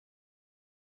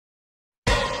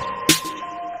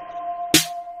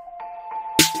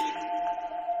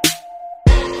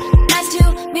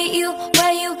meet you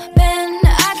where you been.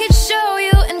 I could show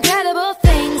you incredible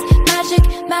things. Magic,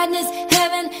 madness,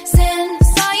 heaven, sin.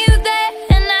 Saw you there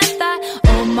and I thought,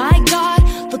 oh my God,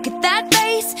 look at that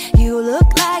face. You look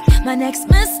like my next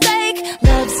mistake.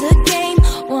 Love's a game,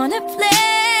 wanna play.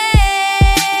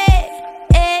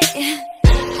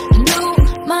 New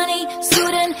money,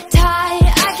 suit and tie.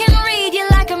 I can read you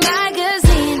like a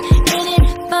magazine. Ain't it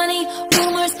funny,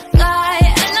 rumors fly.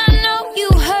 And I know you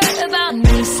heard about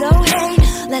me, so hey,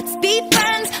 let's be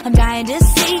friends. I'm dying to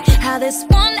see how this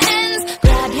one ends.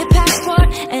 Grab your passport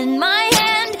and my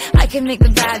hand. I can make the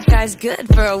bad guys good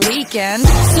for a weekend.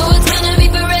 So it's gonna be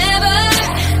forever,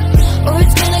 or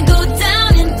it's gonna go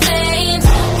down in flames.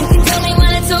 You can tell me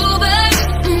when it's over,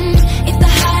 if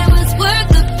the high was worth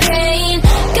the pain.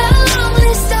 Got a long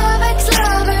list of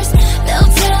ex-lovers,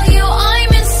 they'll tell you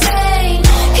I'm insane.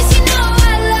 Cause you know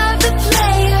I love the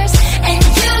players, and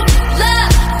you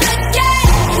love the game.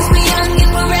 Cause we're young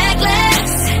and we're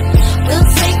reckless, we'll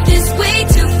take this way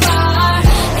too far.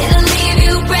 It'll leave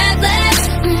you breathless,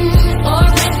 or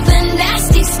with a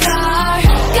nasty scar.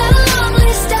 Got a long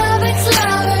list of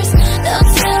ex-lovers, they'll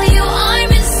tell you I'm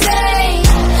insane.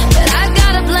 But I've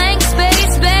got a blank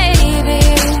space, baby,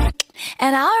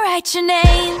 and I'll write your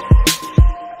name.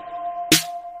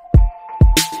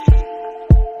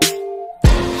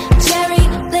 Cherry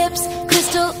lips,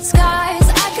 crystal skies.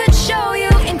 I could show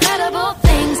you incredible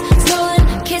things. Stolen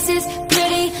kisses,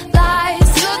 pretty lies.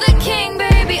 You're the king,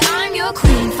 baby, I'm your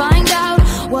queen. Find out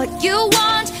what you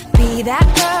want, be that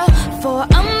girl for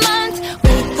a month.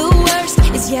 Wait, the worst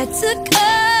is yet to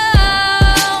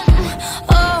come.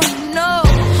 Oh no,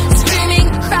 screaming,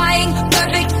 crying,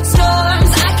 perfect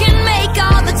storms. I can make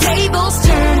all the tables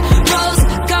turn. Rose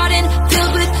garden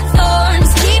filled with thorns.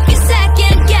 Keep you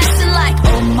second guessing like,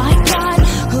 oh my God,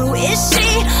 who is she?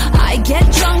 I get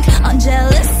drunk on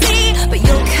jealousy, but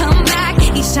you'll come back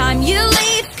each time you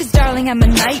leave. Cause darling, I'm a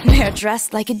nightmare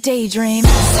dressed like a daydream. So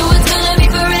it's gonna be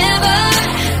forever,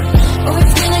 or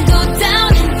it's gonna go down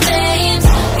in flames.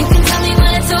 You can tell me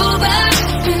when it's over,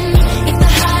 if the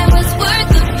high was worth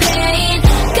the pain.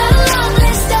 Got a long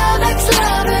list of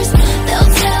ex-lovers,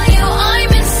 they'll tell you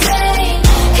I'm insane.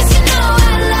 Cause you know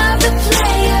I love the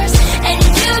players, and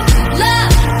you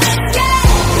love the game.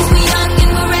 Cause we're young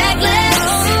and we're reckless,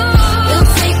 we'll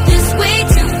take this way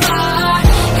too far.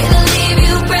 It'll leave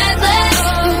you breathless,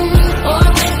 or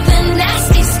with a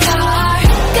nasty scar.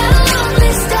 Got a long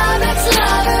list of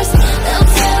ex-lovers, they'll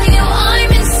tell you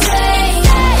I'm insane.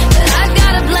 But I've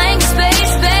got a blank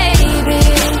space, baby,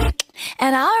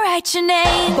 and I'll write your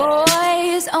name.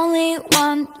 Boys only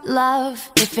want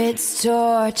love if it's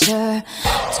torture.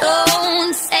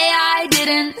 Don't say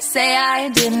I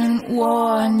didn't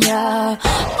warn ya.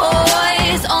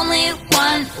 Boys only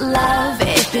want love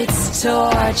if it's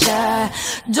torture.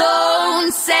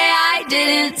 Don't say I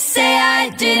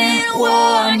didn't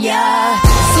warn ya.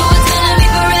 So it's gonna be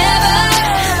forever,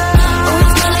 or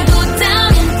it's gonna go down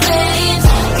in flames.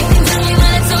 You can tell me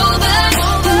when it's over,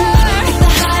 if the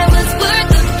high was worth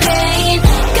the pain.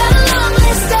 Got a long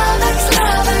list of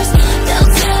ex-lovers,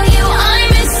 they'll tell you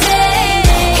I'm insane.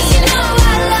 Cause you know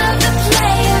I love the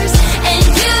players, and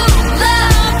you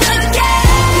love the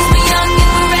game. Cause we're young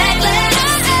and we're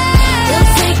reckless, we'll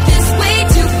take this way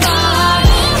too far.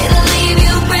 It'll leave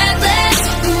you breathless,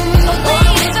 or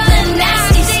with a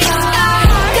nasty scar.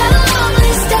 Got a long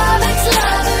list of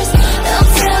ex-lovers,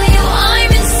 they'll tell you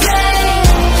I'm insane.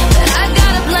 But I've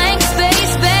got a blank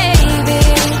space, baby,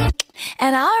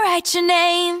 and I'll write your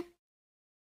name.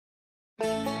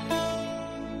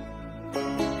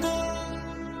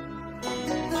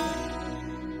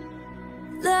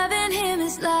 Loving him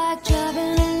is like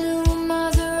driving a new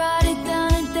Maserati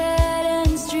down a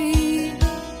dead-end street.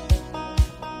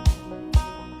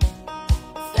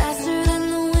 Faster than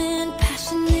the wind,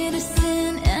 passionate as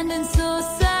sin, ending so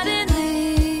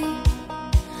suddenly.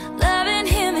 Loving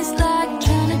him is like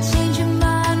trying to change your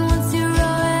mind once you're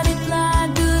already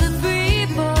flying through the free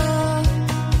fall.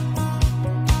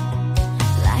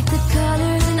 Like the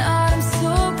colors in autumn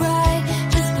so bright,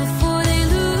 just before they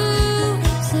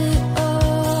lose it all.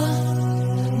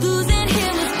 Losing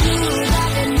him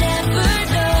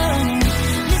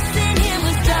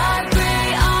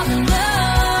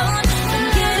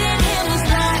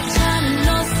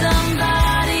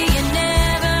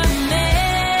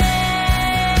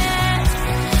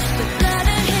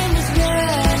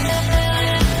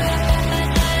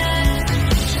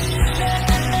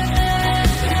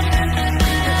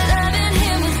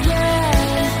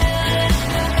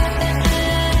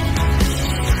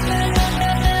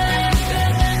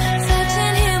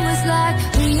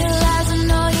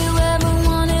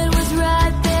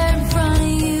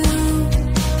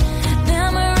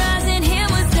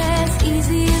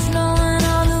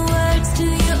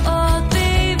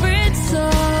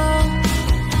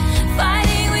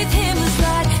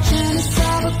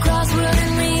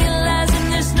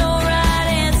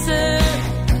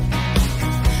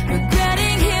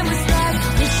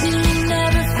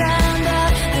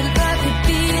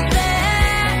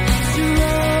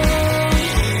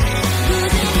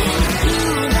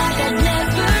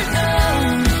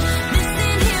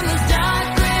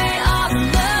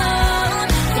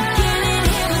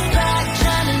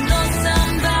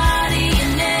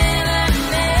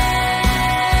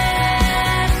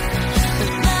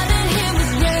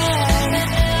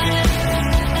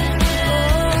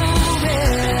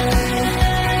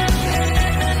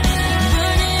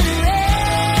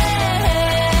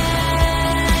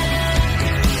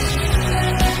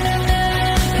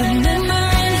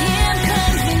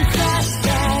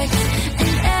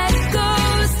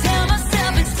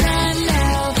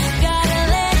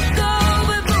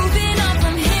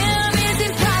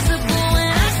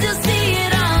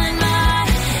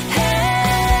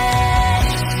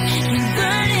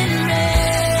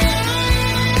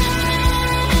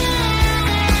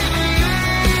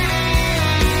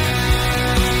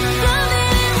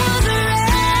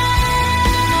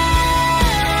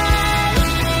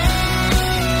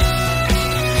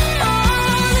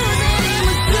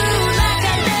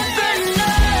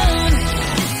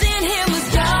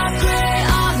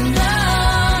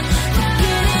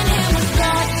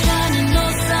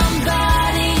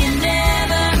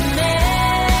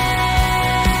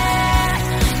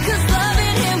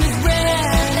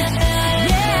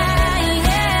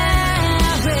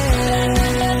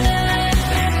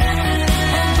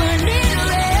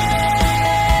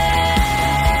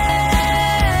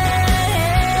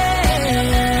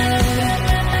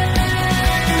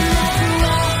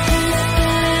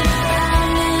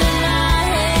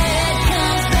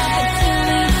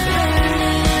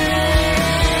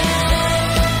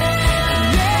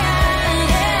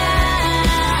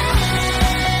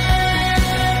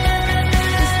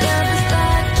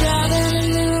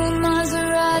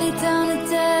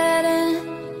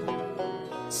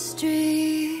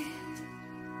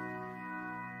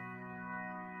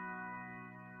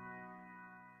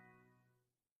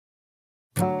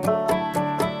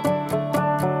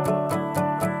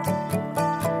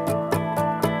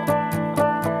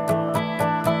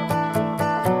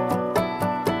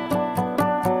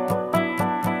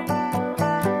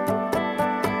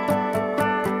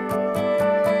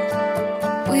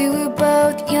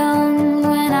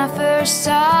first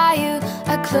saw you,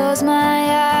 I close my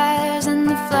eyes and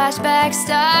the flashback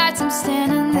starts. I'm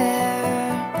standing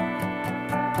there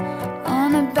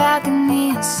on a balcony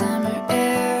in summer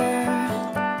air.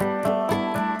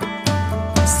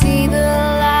 See the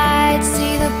lights,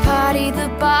 see the party, the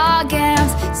ball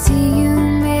gowns. See you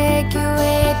make your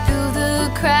way through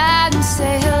the crowd and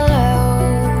say hello.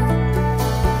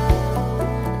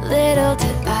 Little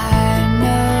did I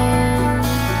know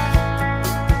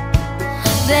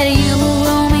that you were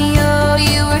Romeo,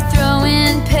 you were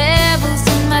throwing pebbles,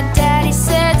 and my daddy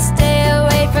said stay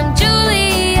away from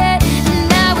Juliet.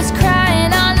 And I was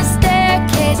crying on the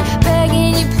staircase,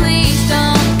 begging you please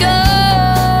don't go.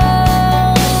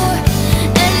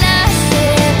 And I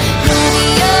said,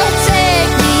 Romeo,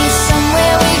 take me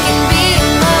somewhere we can be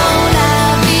alone.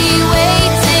 I'll be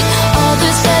waiting, all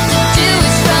there's left to do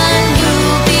is run.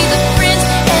 You'll be the prince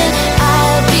and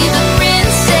I'll be the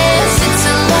princess. It's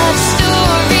a love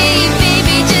story,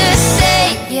 baby, just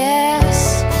say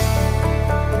yes.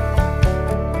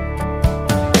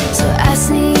 So I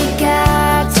sneak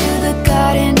out to the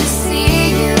garden to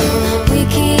see you. We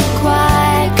keep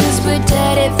quiet cause we're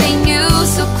dead if they knew.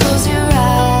 So close your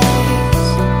eyes,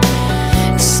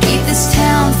 escape this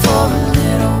town for a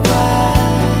little while.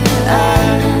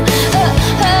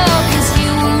 Cause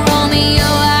you were Romeo,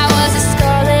 I was a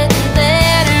scarlet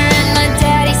letter, and my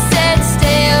daddy said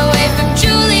stay away from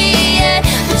Juliet.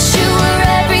 But you were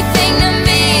everything to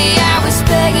me, I was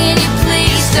begging you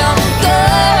please don't go.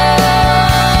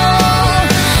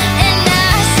 And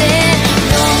I said,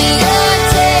 Romeo,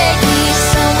 take me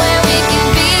somewhere we can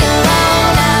be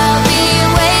alone. I'll be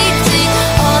waiting,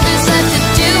 all there's left to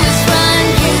do is run.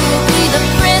 You'll be the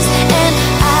prince and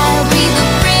I'll be the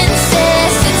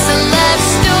princess. It's a love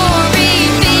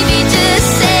story, baby, just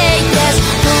say yes.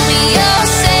 Romeo,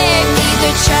 save me,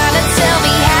 they're trying to tell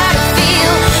me how to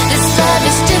feel. This love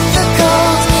is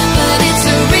difficult, but it's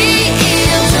real.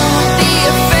 Don't be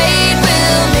afraid,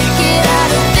 we'll make it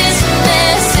out of this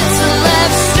mess. It's a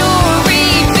love story,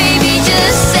 baby,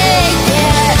 just say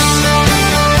yes.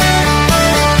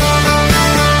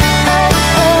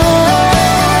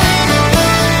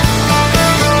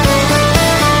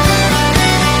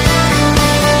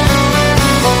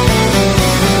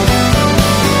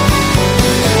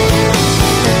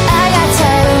 I got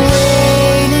tired of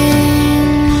waiting,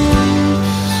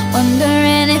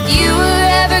 wondering if you were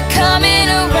ever coming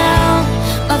around.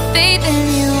 My faith in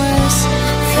you was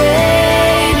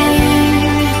fading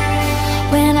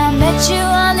when I met you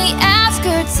on the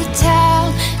outskirts of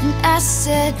town. And I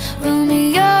said,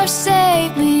 Romeo,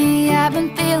 save me, I've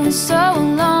been feeling so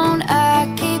alone. I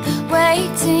keep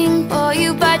waiting for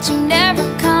you, but you never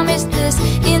come. Is this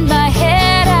in my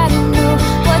head? I don't know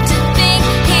what to think.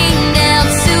 He knelt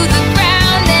to the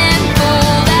ground and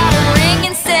pulled out a ring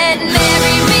and said,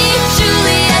 marry me,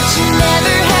 Juliet, you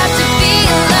never have to be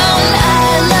alone. I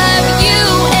love you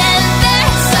and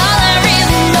that's all I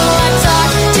really know. I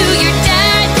talked to your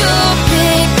dad, you'll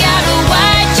pick out a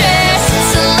white dress.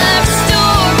 It's a love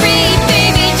story,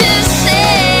 baby, just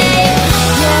say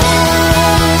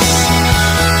yes.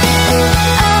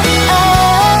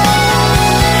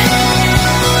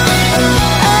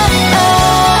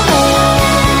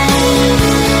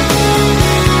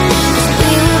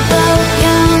 We were both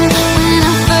young when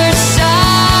I first saw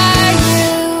you.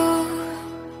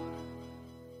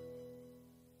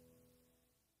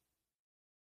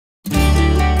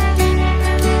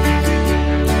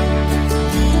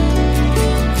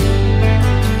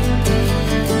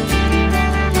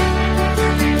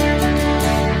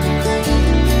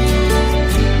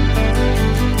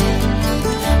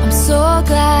 I'm so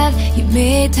glad you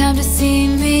made time to see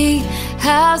me.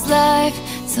 How's life?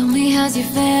 Tell me, how's your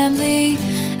family?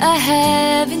 I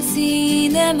haven't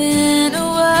seen them in a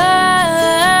while.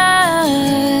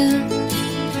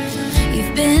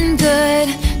 You've been good,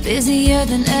 busier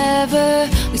than ever.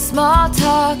 We small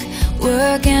talk,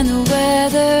 work and the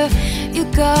weather. Your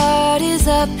guard is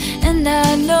up and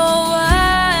I know why.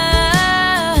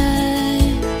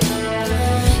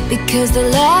 Because the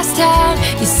last time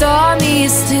you saw me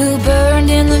is still burned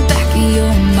in the back of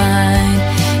your mind.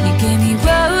 You gave me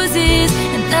roses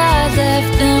and I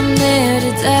left them there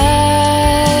to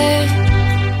die.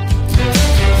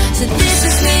 So this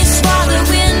is me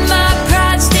swallowing my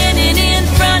pride, standing in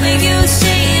front of you,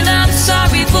 saying I'm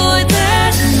sorry for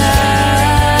that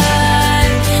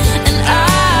night. And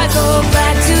I go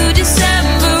back to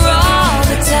December all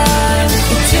the time.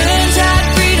 It turns out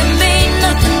freedom ain't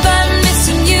nothing but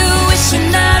missing you, wishing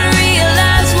I'd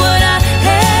realized what I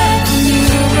had when you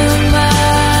were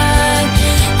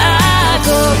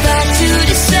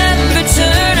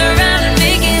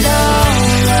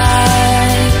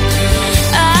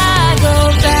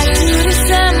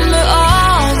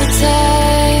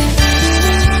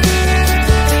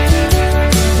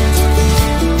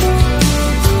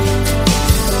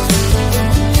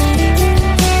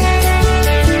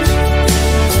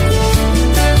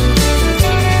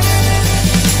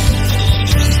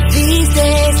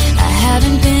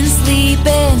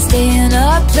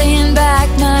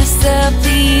myself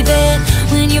leaving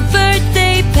when your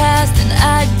birthday passed and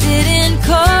I didn't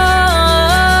call.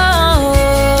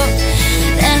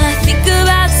 And I think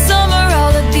about summer,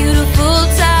 all the beautiful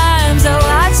times I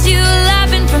watched you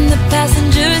laughing from the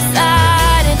passenger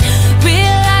side and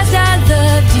realized I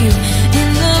loved you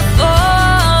in the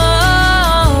fall.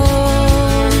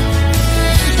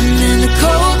 And then the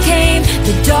cold came,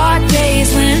 the dark days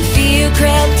when fear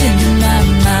crept into my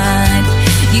mind.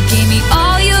 You gave me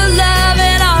all your love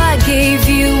and all I gave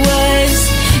you was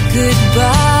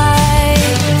goodbye.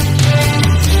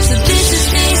 So this is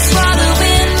me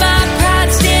swallowing my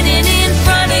pride, standing in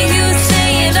front of you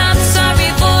saying I'm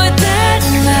sorry for that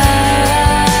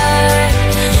night.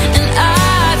 And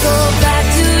I go back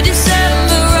to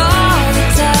December all the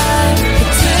time. It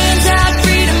turns out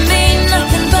freedom ain't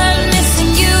nothing but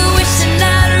missing you, wishing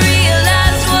I'd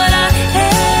realized what I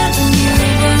had when you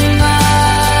were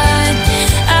mine.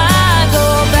 I go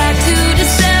back to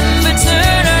December,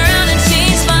 turn around and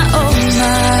change my own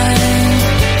mind.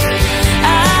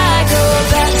 I go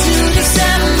back to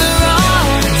December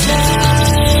all the time.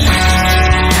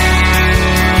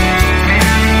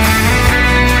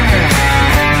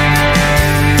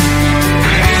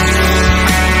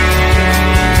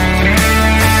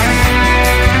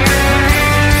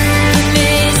 I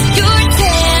miss your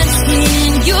tan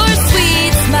skin, your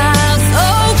sweet smile, so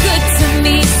good to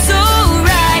me, so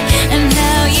right. And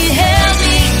how you held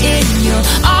me in your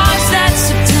arms that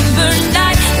September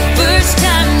night, the first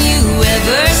time you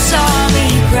ever saw me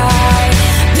cry.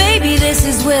 Maybe this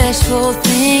is wishful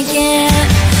thinking,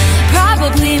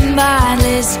 probably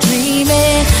mindless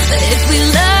dreaming, but if we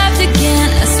loved again,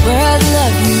 I swear I'd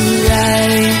love you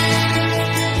right.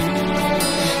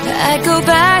 I'd go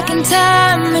back in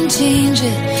time and change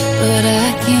it, but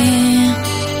I can't.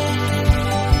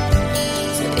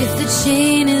 So if the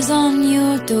chain is on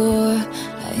your door,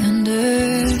 I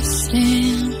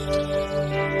understand.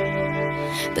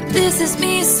 But this is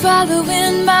me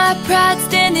swallowing my pride,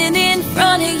 standing in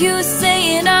front of you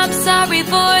saying I'm sorry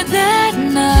for that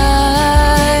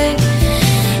night.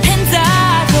 And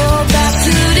I go back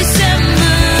to December.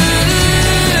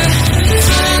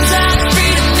 Turns out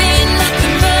freedom ain't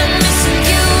nothing but missing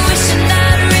you, wishing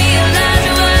I'd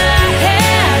realized what I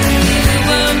had when you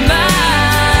were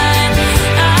mine.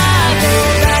 I go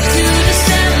back to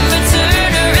December,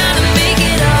 turn around and make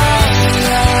it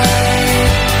alright.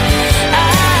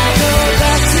 I go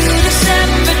back to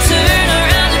December, turn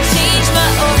around and change my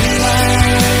own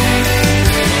mind.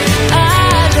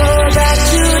 I go back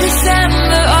to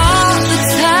December all the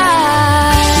time.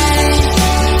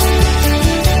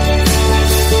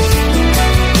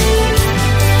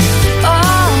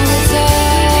 All the time.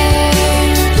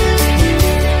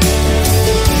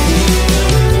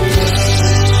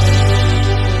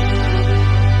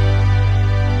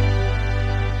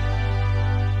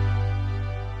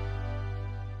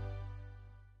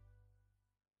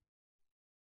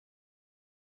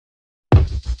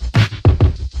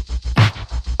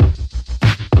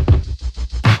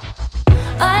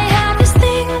 I have this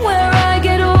thing where I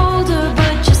get older,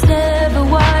 but just never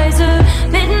wiser.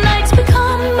 Midnights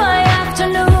become my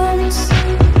afternoons.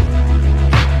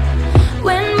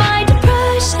 When my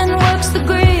depression works the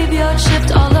graveyard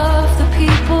shift, all of the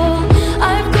people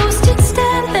I've ghosted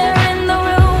stand there in the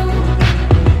room.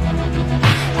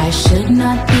 I should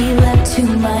not be left to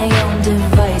my own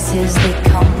devices. They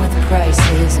come with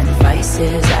prices and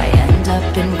vices. I end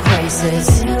up in crisis.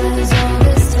 All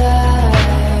this time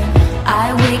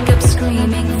I wake up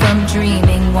screaming from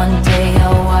dreaming. One day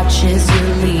I'll watch as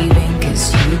you're leaving,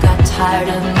 'cause you got tired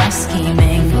of my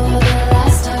scheming. For the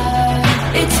last time,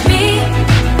 it's me.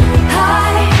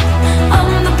 Hi,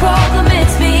 I'm the problem,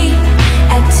 it's me.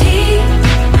 At tea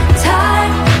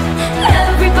time,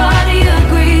 everybody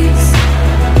agrees.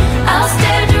 I'll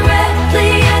stare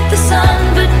directly at the sun,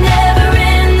 but never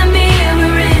in the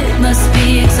mirror. It must be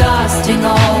exhausting,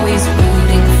 always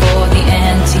rooting for the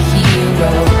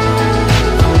anti-hero.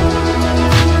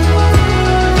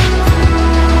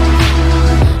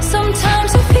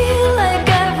 Sometimes I feel like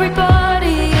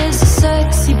everybody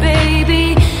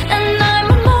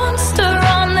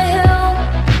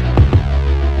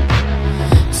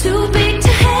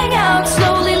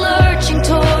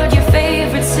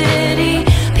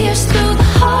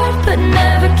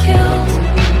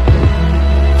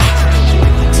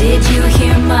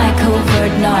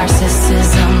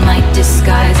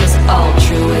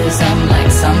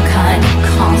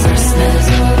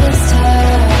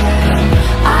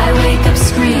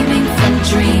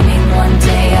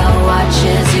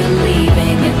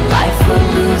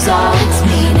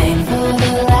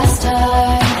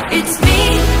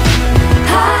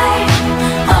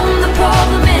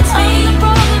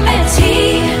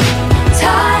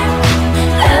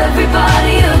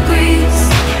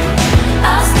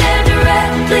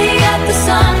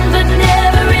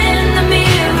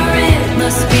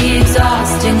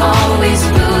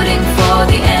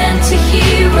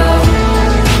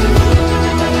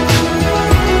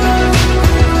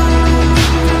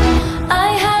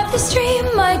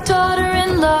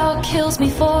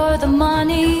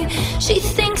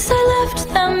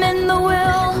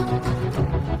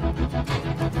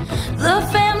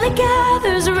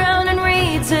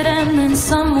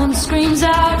screams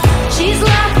out. She's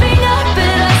laughing up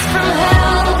at us from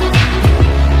hell.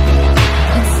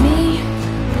 It's me,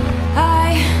 I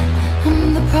am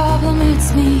the problem. It's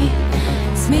me,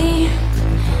 it's me,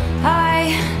 I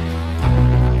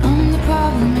am the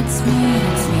problem. It's me,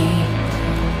 it's me,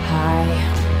 hi.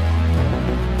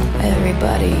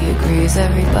 Everybody agrees,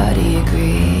 everybody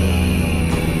agrees.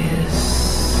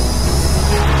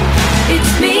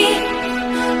 It's me,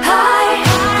 hi,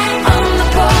 I'm the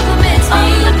problem, it's me,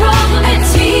 I'm the problem,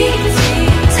 it's me,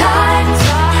 time,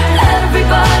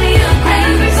 everybody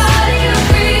agrees,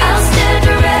 I'll stare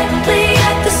directly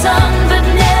at the sun, but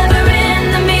never in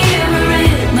the mirror.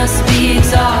 It must be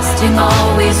exhausting,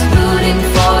 always rooting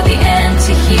for the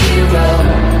anti-hero.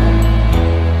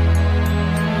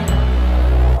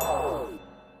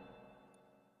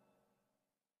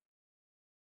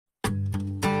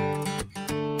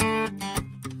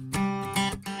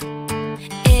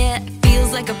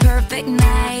 Like a perfect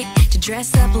night to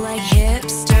dress up like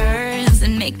hipsters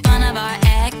and make fun of our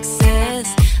exes.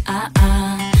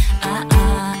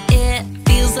 It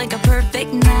feels like a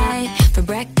perfect night for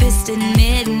breakfast at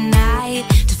midnight,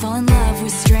 to fall in love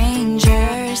with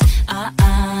strangers.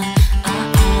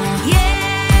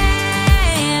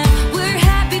 Yeah, we're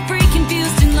happy, free,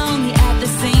 confused, and lonely at the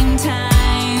same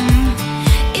time.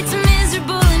 It's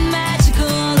miserable and magical.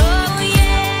 Oh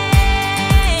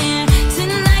yeah,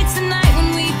 tonight's the night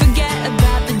when we forget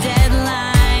about the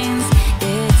deadlines.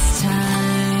 It's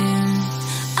time.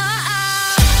 I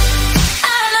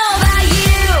don't know about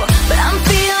you, but I'm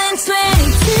feeling 22.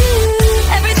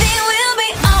 Everything will be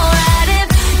alright if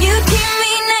you keep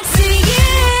me next to you.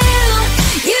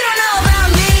 You don't know about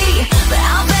me, but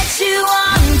I'll bet you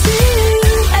want to.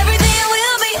 Everything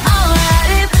will be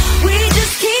alright if we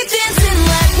just keep dancing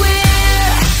like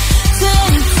we're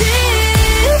 22.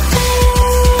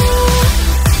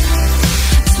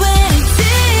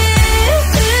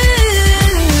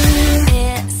 22.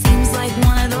 It seems like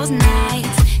one of those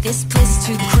nights. This place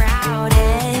too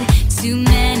crowded, too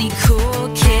many cool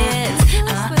kids.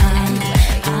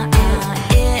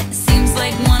 It seems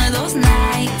like one of those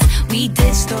nights we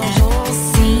ditch the whole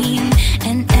scene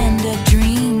and end up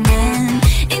dreaming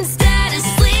instead of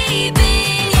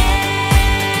sleeping.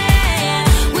 Yeah,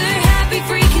 we're happy,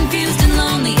 free, confused, and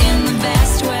lonely in the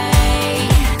best way.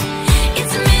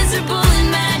 It's miserable and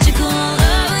magical. Oh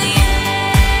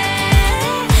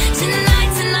yeah,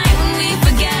 tonight's the night when we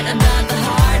forget about the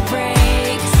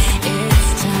heartbreaks. It's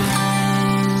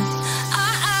time.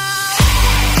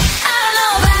 I don't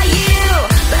know about you,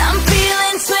 but I'm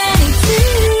feeling 22.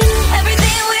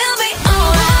 Everything will be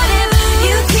alright if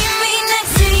you keep me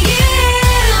next to you.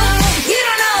 You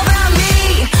don't know about me,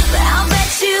 but I'll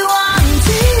bet you want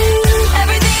to.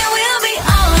 Everything will be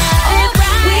alright if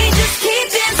we just keep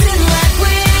dancing like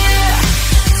we're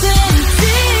 22.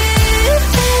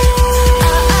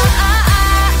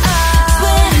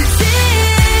 22.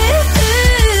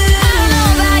 I don't know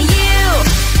about you.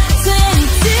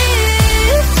 22.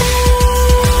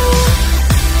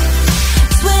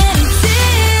 22.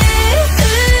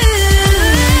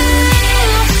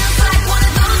 Feels like one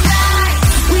of those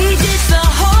nights we ditch the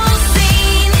whole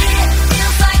scene.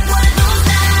 Feels like one of those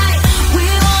nights we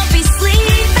won't be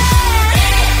sleeping.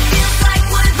 Feels like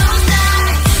one of those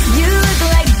nights you look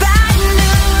like bad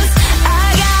news. I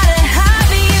gotta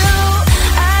have you.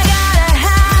 I gotta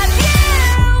have you.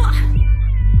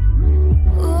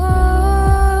 Ooh,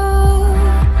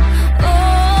 oh,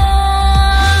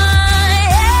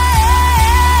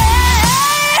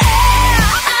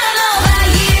 I don't know about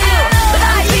you, but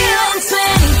I'm feeling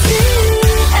 22.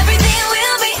 Everything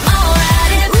will be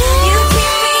alright if you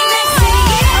keep me next to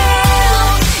you.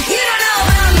 You don't know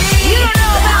about me,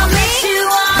 but I'll bet you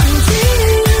want to.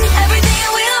 Everything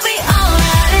will be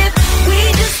alright if we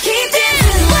just keep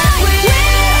dancing like we're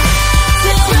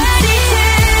 22.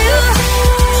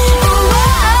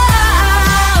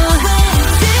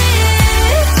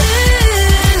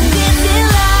 Dancing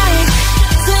like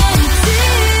 22.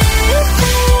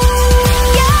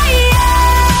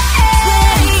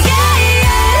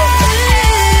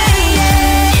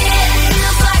 Yeah,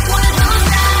 feels like one of those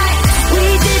nights we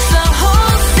ditch the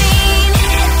whole scene.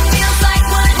 Feels like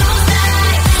one of those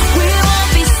nights we won't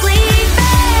be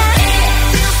sleeping.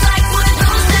 Feels like one of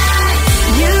those nights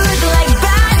you look like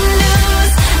bad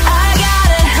news. I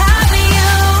gotta have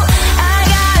you. I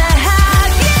gotta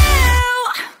have you.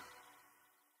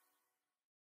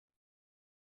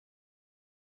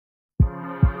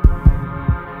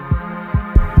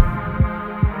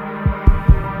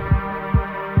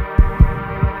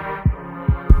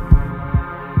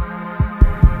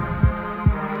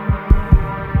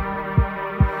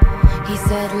 He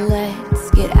said, let's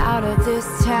get out of this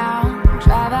town,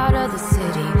 drive out of the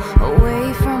city,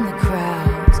 away from the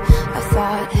crowds. I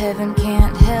thought heaven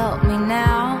can't help me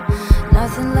now,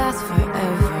 nothing lasts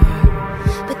forever.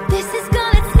 But this is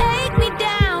gonna take me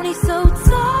down. He's so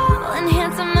tall and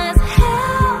handsome as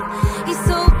hell. He's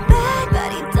so bad, but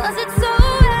he does it so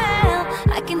well.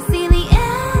 I can see the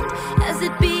end as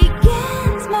it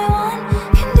begins. My one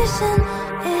condition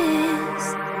is,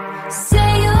 say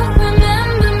you'll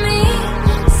remember me,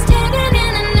 standing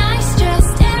in a nice dress,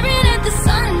 staring at the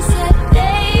sunset,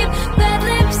 babe. Red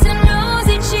lips and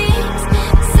rosy cheeks.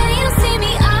 Say you'll see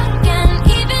me again,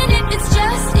 even if it's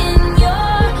just in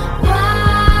your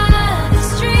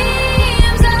wildest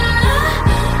dreams.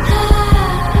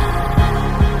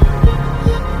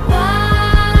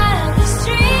 Wildest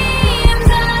dreams.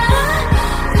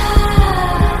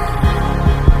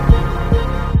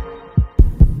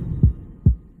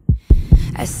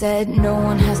 I said no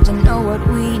one has to know what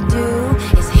we do.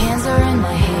 His hands are in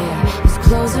my hair, his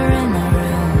clothes are in my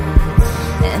room,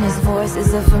 and his voice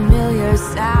is a familiar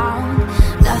sound.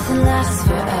 Nothing lasts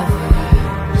forever,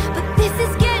 but this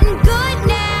is getting good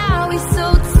now. He's so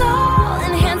tall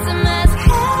and handsome as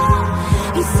hell.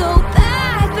 He's so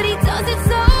bad, but he does it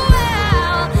so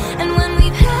well. And when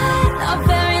we've had our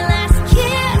very last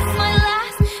kiss, my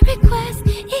last request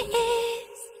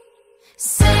is,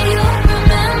 say you'll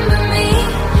remember me,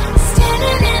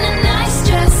 standing in a nice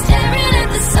dress, staring at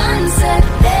the sunset,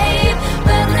 babe.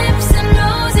 Red lips and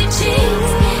rosy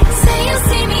cheeks. Say you'll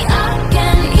see me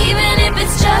again, even if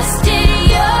it's just in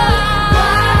your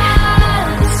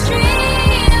wildest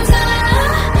dreams.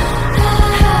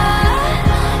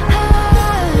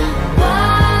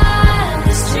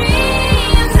 Wildest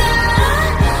dreams.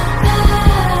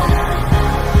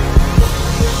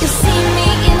 You'll see me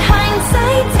in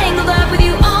hindsight, tangled up with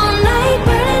you all night,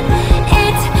 burning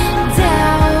it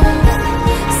down.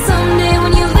 Someday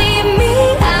when you leave me,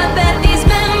 I bet these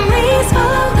memories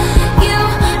follow you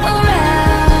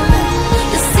around.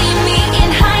 You'll see me in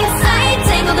hindsight,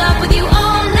 tangled up with you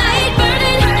all night,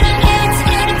 burning it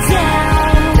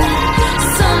down.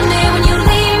 Someday when you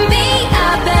leave me,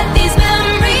 I bet these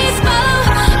memories follow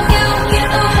you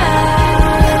around.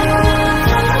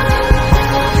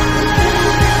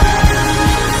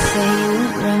 Say you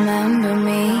remember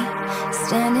me,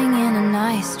 standing in a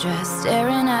nice dress,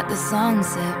 staring at the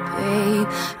sunset, babe.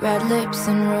 Red lips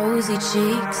and rosy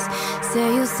cheeks. Say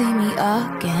you'll see me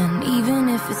again, even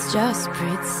if it's just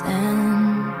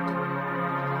pretend.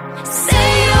 Say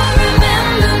you'll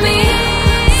remember me,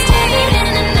 standing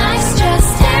in a nice dress,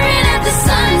 staring at the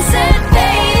sunset,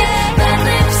 babe. Red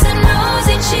lips and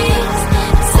rosy cheeks.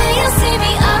 Say you'll see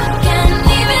me again,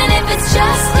 even if it's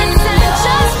just in your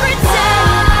just pretend.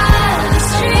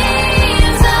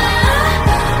 Dreams.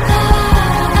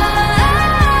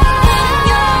 In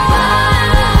your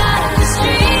wildest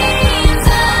dreams.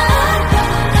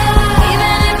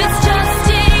 Even if it's just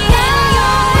in your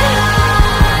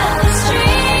wildest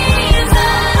dreams.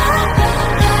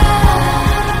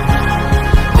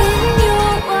 In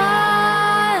your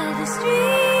wildest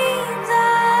dreams.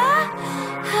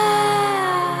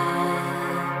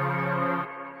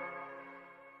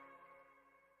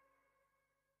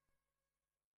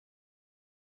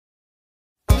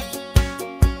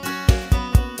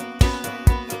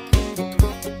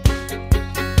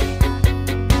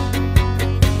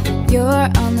 You're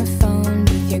on the phone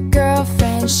with your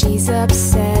girlfriend, she's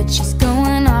upset. She's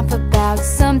going off about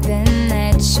something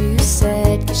that you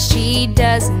said, 'cause she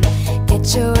doesn't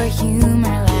get your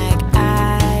humor like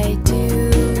I do.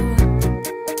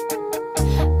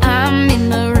 I'm in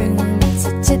my room, it's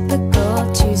a typical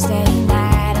Tuesday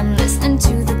night. I'm listening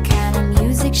to the kind of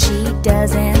music she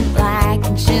doesn't like,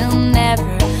 and she'll never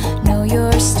know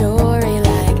your story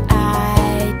like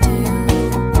I do.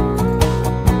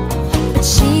 But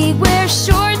she wears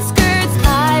short skirts,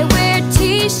 I wear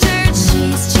t-shirts.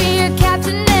 She's cheer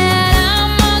captain and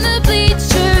I'm on the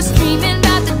bleachers, dreaming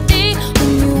about the day when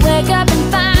you wake up and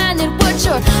find that what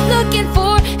you're looking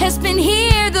for has been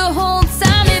here the whole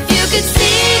time. If you could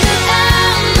see that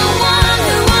I'm the one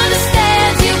who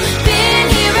understands you, been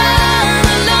here all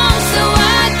along, so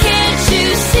why can't you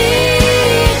see?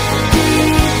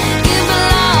 You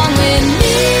belong with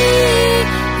me.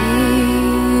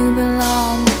 You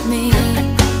belong with me.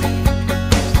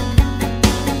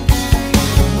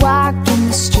 Walking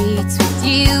the streets with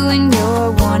you in your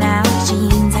worn out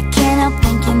jeans, I can't help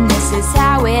thinking this is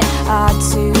how it ought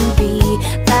to be.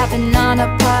 Laughing on a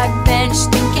park bench,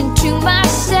 thinking to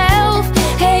myself,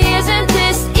 hey, isn't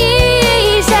this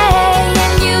easy?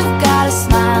 And you've got a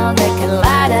smile that could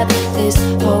light up this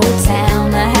whole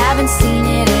town. I haven't seen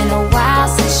it in a while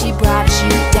since she brought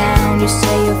you down. You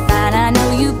say you're fine, I know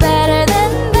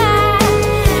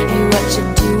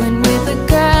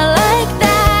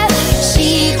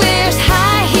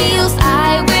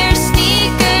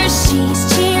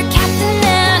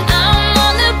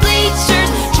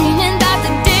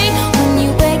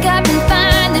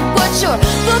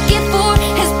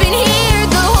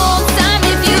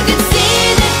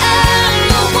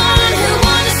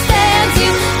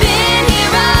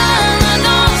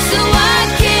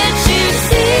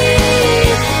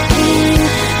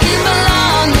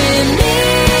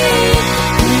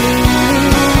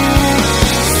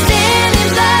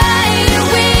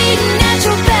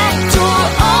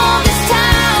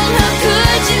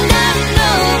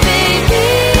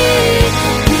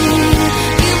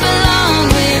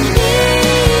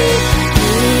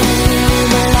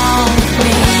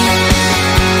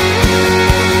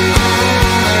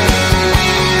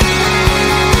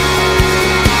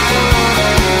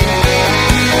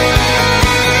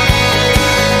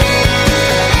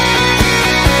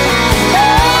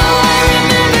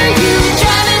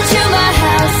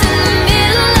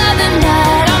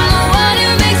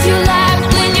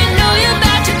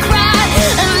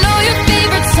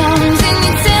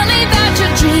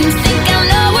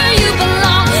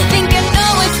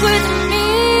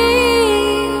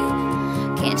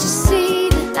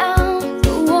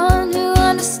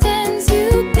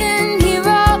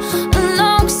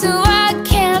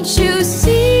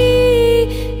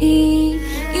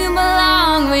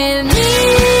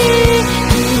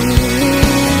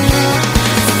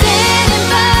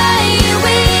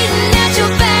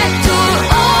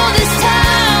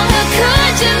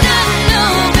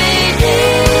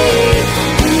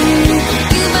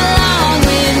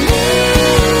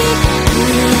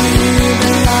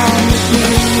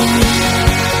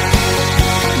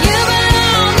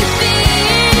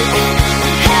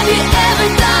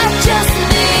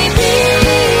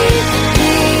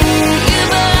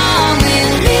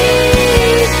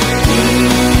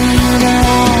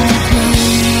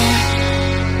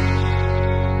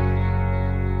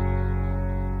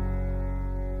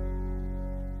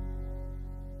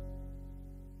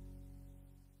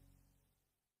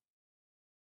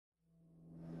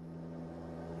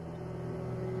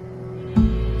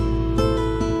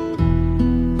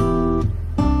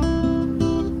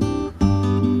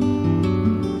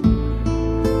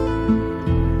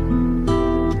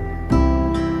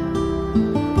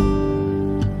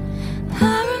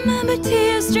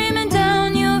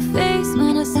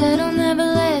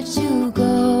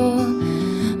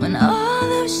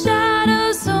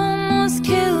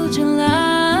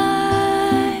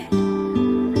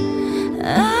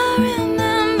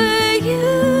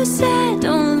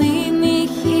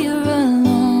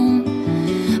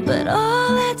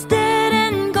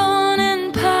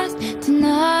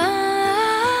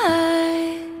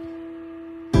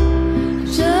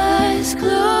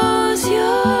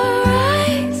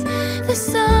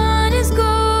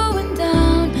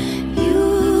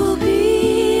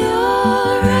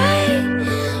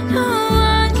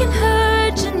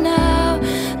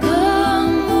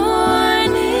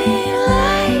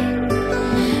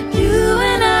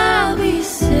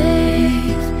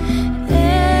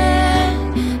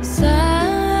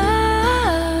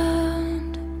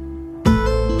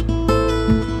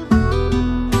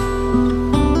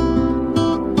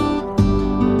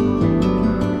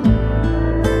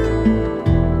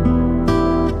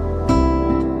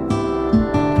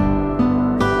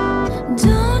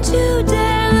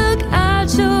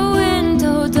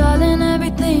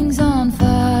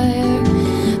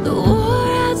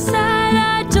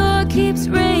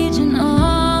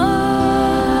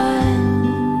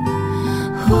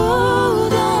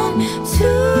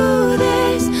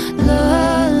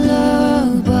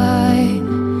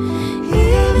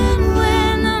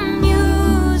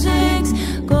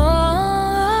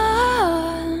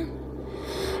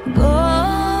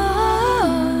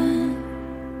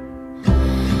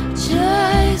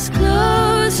Just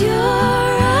close your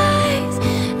eyes.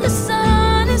 The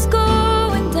sun is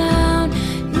going down.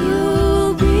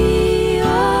 You'll be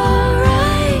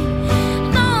alright.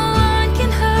 No one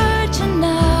can hurt you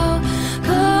now.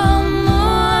 Come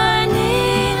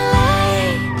morning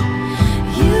light,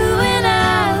 you and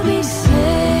I'll be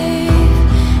safe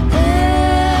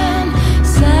and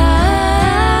sound.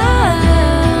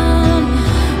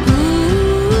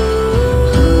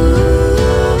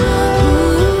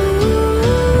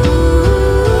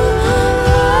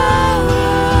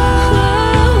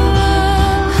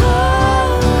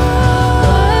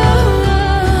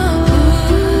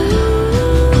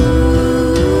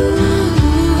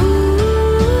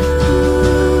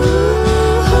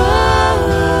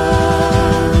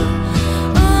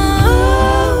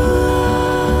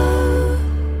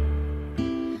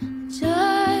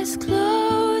 Just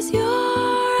close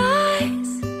your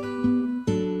eyes.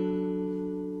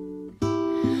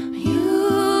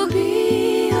 You'll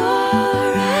be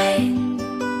alright.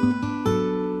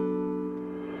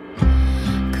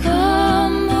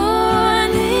 Come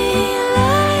morning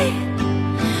light,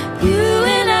 you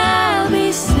and I'll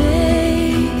be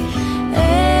safe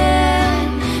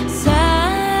and sound.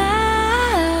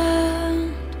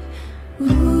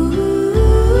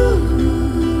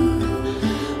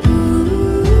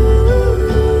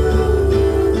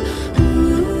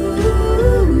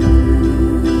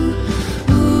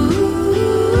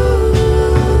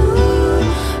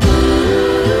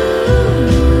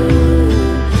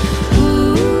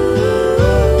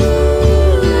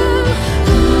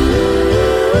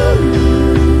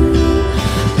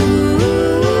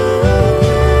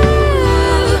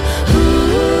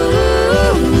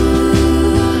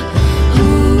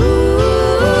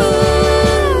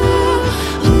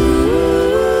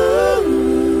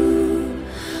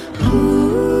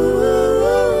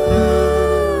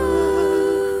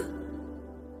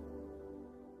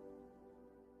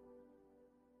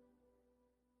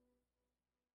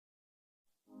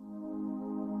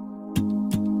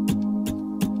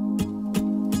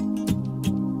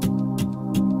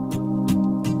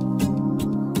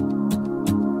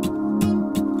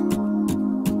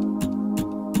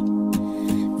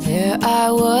 There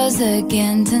I was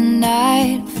again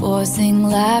tonight, forcing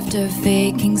laughter,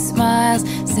 faking smiles.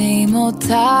 Same old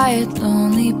tired,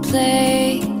 lonely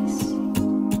place.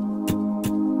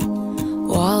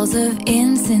 Walls of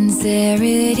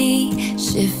insincerity,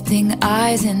 shifting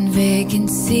eyes and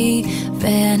vacancy.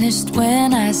 Vanished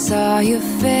when I saw your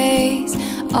face.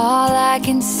 All I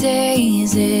can say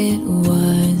is it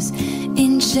was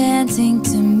enchanting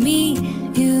to meet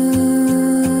you.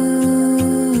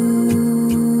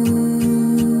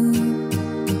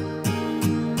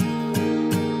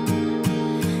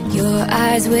 Your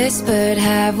eyes whispered,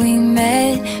 have we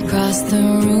met? Across the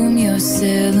room, your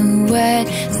silhouette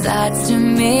starts to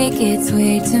make its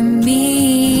way to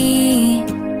me.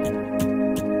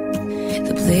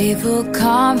 The playful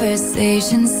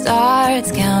conversation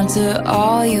starts, counter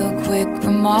all your quick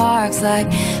remarks, like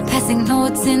passing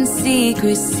notes in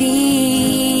secrecy.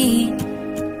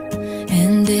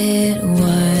 And it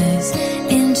was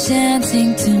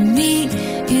enchanting to meet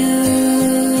you.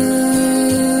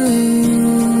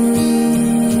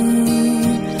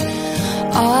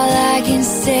 All I can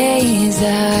say is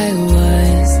I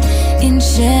was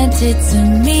enchanted to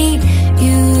meet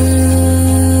you.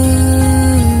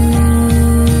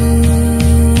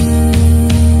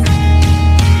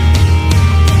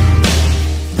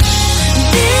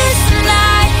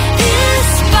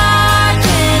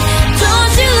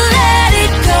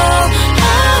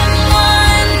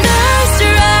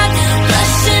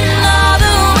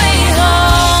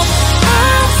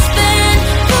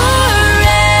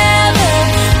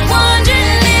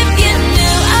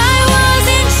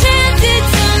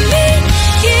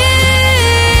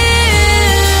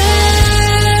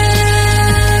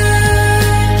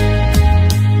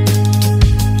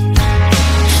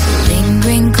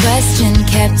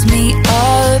 Kept me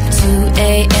up 2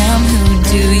 a.m. Who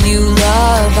do you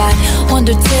love? I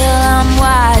wonder till I'm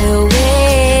wide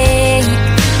awake.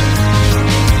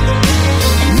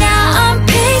 And now I'm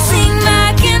pacing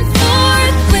back and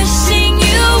forth, wishing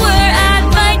you were at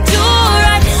my door.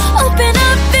 I'd open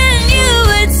up and you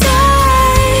would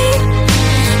say,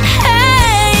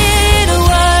 hey, it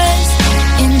was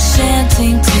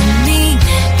enchanting to meet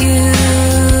you.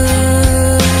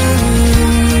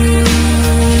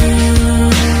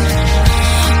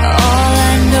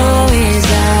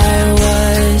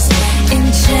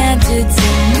 To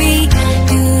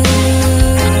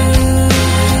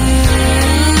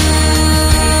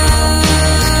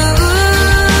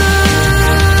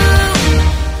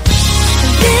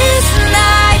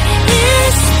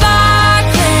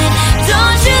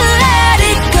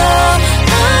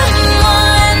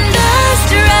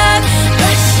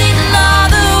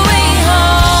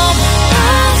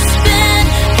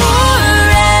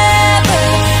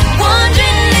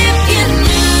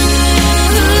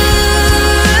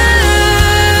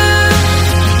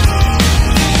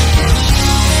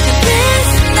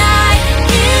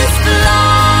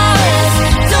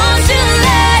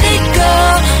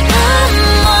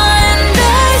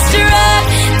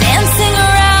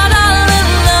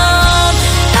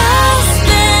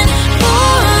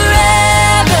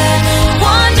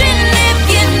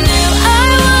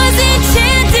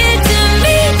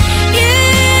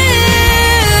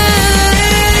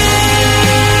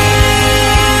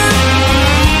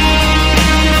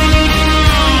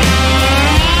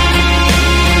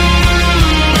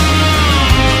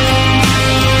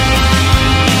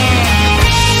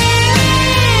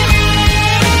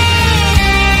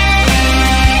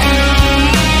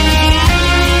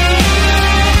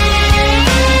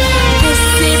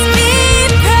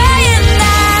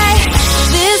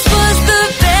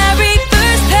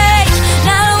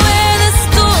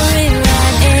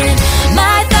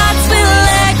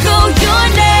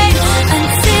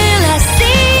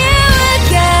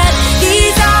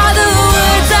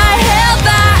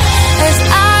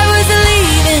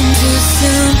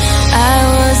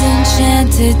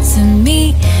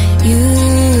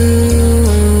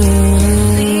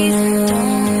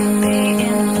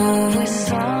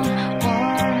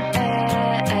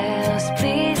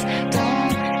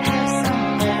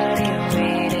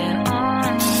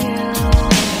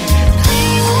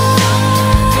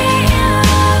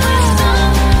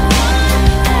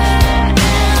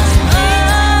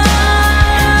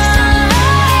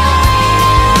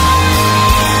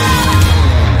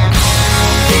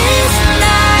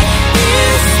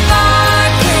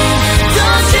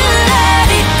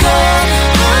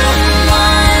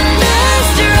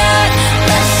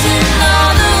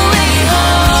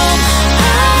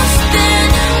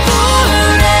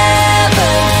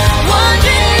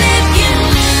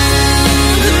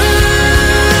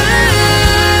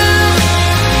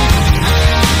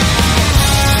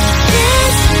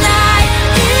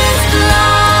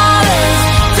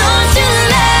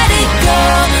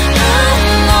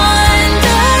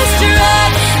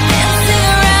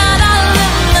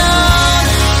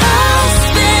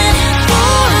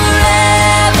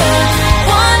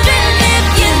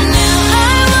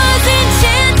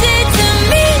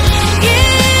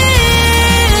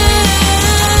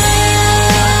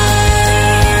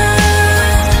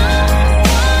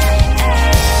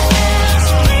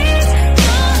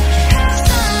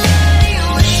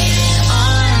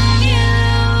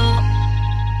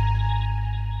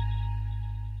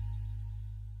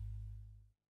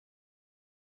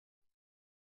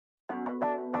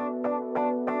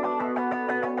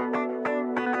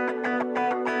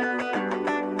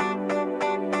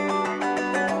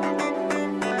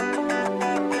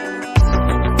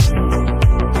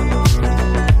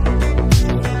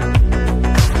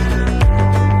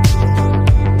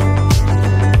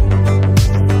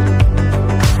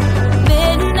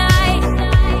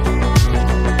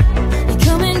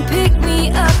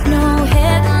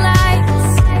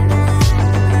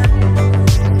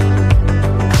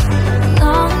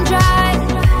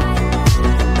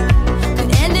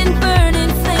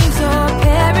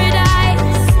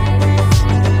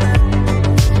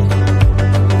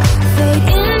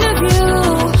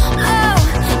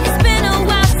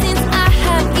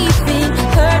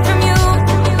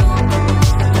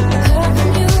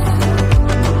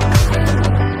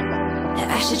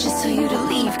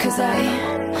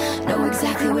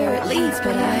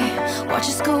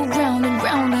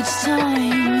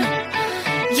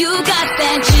You got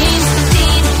that dreams,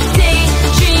 deep,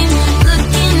 daydream look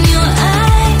in your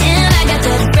eye, and I got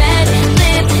that red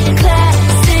lip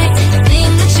classic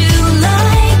thing that you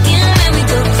like. And when we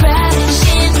go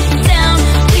crashing down,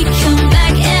 we come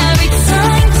back every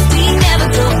time. 'Cause we never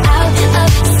go out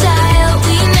of style.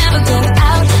 We never go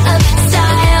out of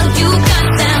style. You got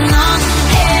that long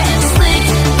hair,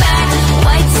 slicked back,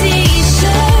 white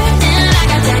t-shirt, and I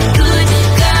got that good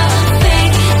girl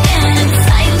fake and a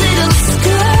tight little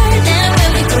skirt. And when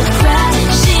we go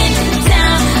crashing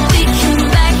down, we come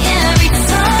back every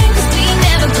time. 'Cause we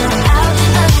never go out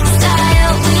of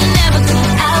style. We never go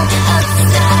out of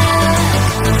style.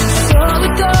 So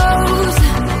it goes.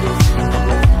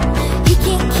 He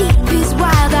can't keep his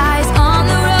wild eyes on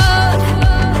the road.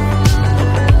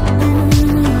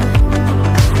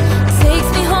 Takes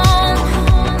me home.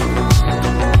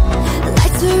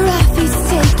 Lights are off, he's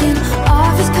taking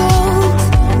off his coat.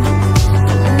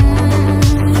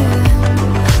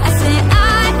 I say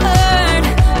I heard,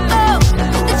 oh,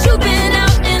 that you've been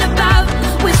out and about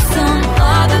with some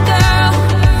other girl.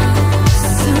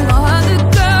 Some other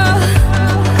girl.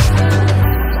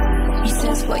 He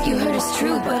says what you heard is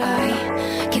true, but I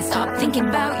can't stop thinking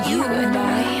about you. And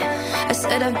I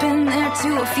said I've been there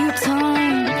too a few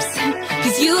times.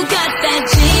 'Cause you got that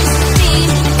dreams,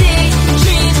 deep,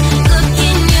 daydream look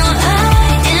in your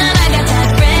eye, and I got that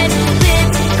red lip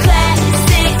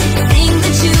classic thing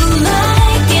that you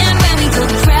like. And when we go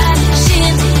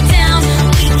crashing down,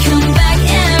 we come back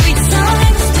every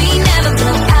time. 'Cause we never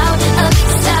go out of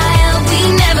style. We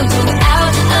never go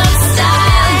out of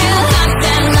style. You got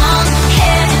that long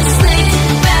hair, slicked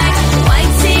back,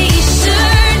 white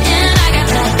t-shirt, and I got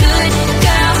that good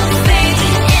girl fake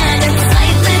and a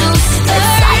tight little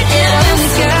skirt. And when we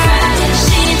go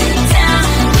crashing down,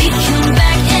 we come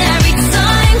back every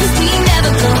time. 'Cause we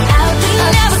never go out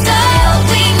of style.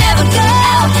 We never go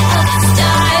out of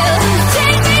style.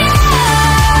 Take me out.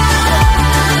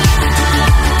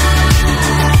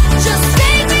 Just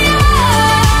take me out.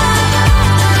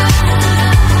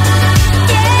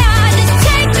 Yeah, just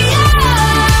take me out.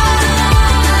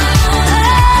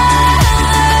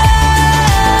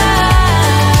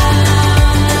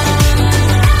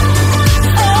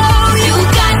 Oh, you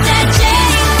got that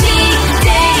JD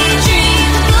daydream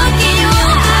look in your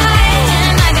eye,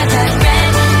 and I got that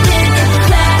red lip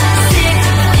classic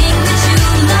thing that you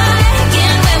like.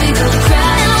 And when we go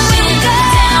crashing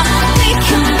down, we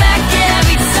come back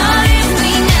every time.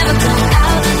 We never go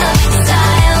out of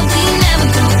style. We never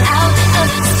go out of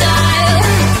style.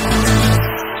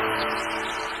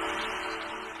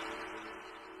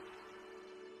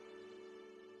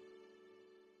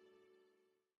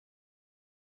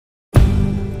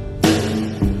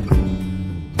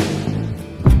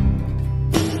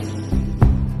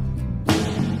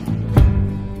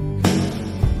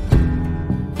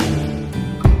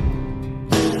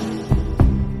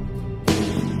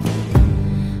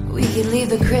 We could leave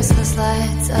the Christmas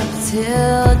lights up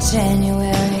till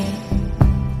January.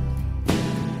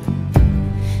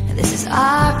 This is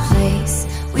our place,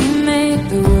 we make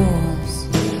the rules.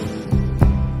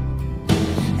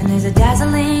 And there's a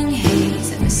dazzling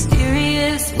haze, a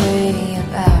mysterious way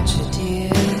about you,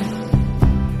 dear.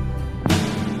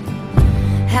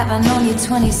 Have I known you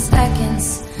 20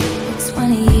 seconds or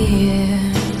 20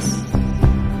 years?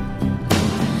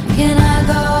 Can I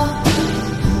go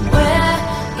where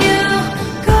you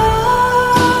go?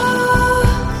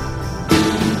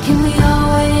 Can we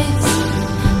always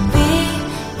be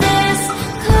this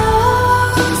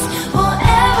close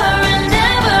forever and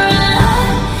ever?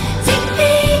 And take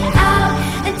me out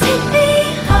and take me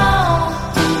home.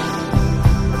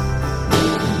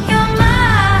 You're my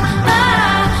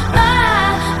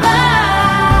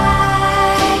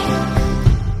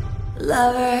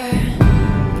lover.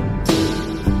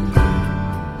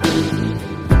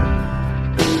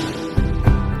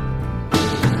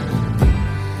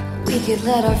 We could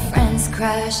let our friends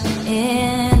crash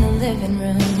in the living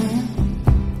room.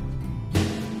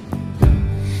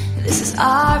 This is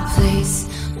our place,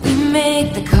 we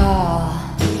make the call.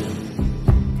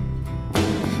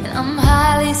 And I'm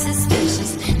highly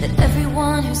suspicious that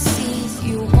everyone who sees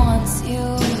you wants you.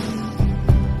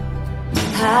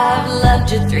 I've loved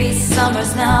you 3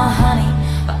 summers now, honey,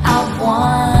 but I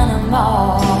want them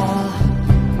all.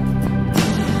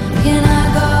 Can I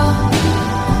go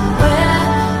where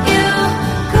you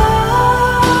go?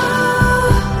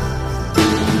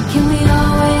 Can we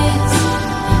always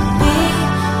be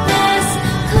this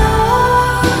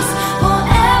close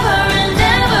forever and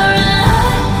ever?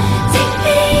 And take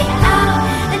me out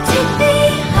and take me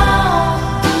home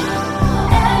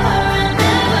forever and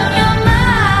ever. You're my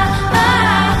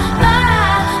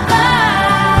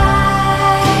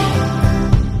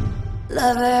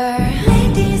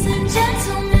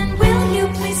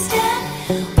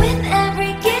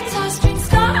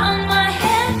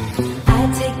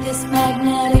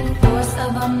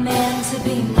meant to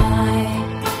be my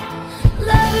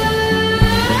lover.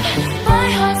 My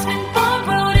heart's been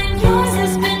borrowed and yours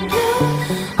has been blue.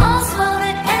 All's well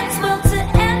that ends well to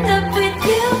end up with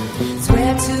you.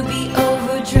 Swear to be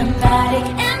over dramatic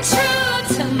and true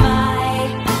to my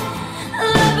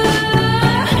lover.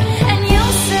 And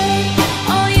you'll say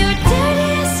all your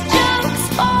dirtiest jokes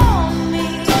on me.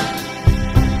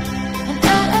 And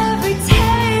at every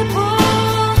table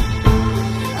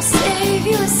I'll save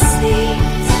you a seat.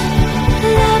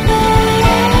 Lover,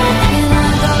 can I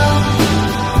go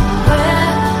where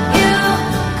you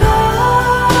go?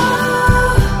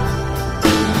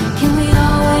 Can we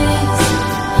always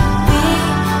be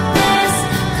this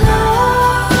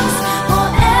close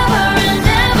forever and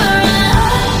ever?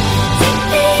 Take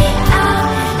me out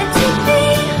and take me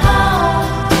home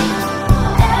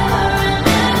forever and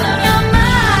ever. You're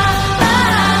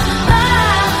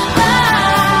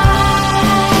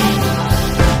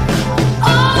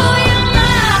oh, you're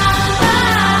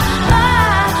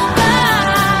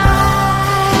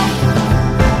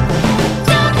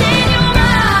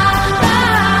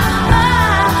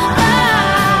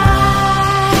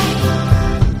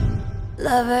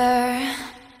lover.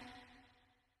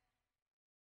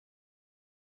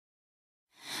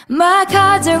 My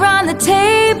cards are on the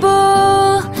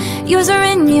table, yours are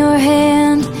in your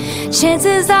hand.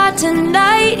 Chances are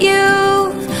tonight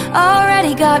you've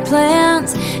already got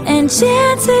plans, and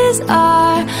chances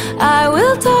are I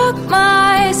will talk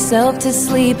myself to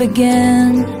sleep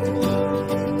again.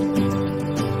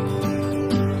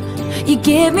 You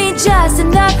give me just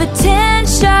enough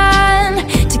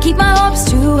attention to keep my hopes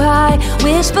too high.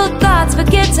 Wishful thoughts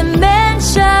forget to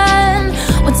mention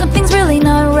when something's really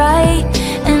not right.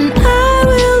 And I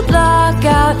will block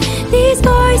out these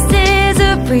voices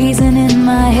of reason in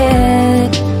my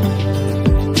head.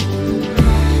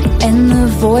 And the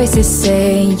voices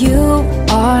say you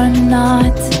are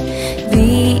not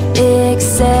the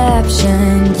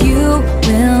exception. You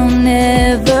will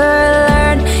never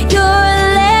learn your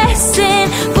lesson.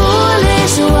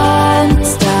 Foolish one,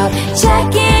 stop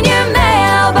checking your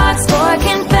mailbox for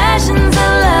confessions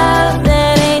of love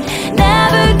that ain't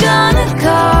never gonna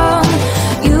come.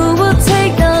 You will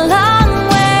take the long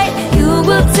way, you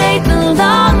will take the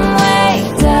long way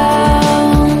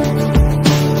down.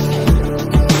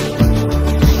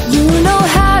 You know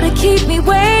how to keep me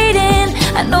waiting,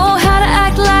 I know how to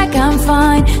act like I'm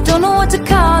fine. Don't know what to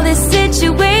call this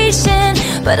situation,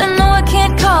 but I know I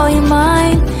can't call you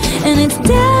mine. And it's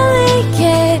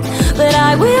delicate, but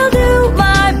I will do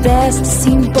my best to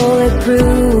seem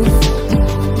bulletproof.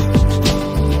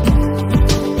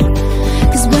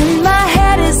 Cause when my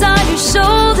head is on your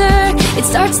shoulder, it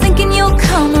starts thinking you'll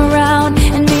come around.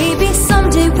 And maybe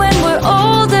someday when we're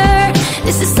older,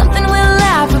 this is something we'll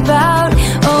laugh about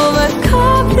over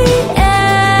coffee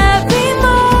every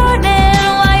morning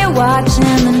while you're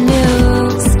watching the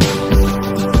news.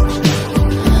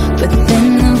 But then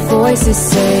the voices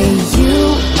say you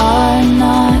are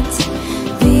not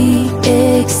the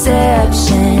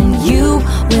exception. You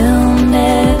will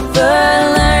never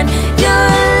learn your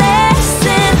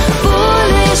lesson.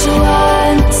 Foolish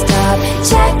one, stop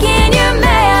checking your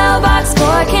mailbox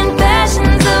for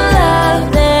confessions of love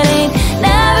that ain't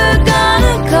never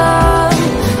gonna come.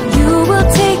 You will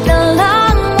take the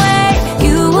long way,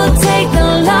 you will take the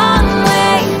long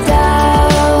way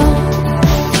down.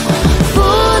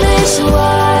 Foolish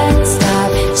one, stop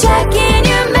checking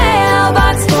your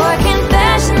mailbox for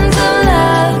confessions of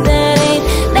love that ain't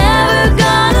never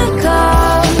gonna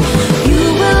come. You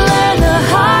will learn the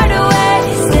hard way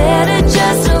instead of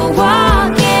just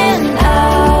walking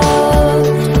out.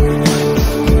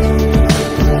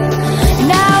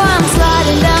 Now I'm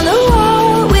sliding down the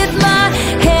wall with my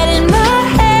head in my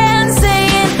hand,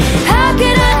 saying, how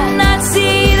could I not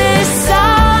see this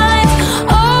signs?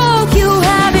 Oh, you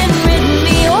haven't written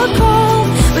me or called,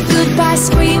 but goodbye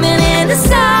screaming in the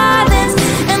silence.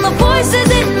 And the voices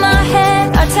in my head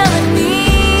are telling me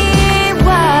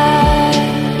why.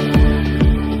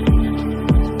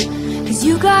 Cause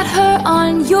you got her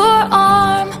on your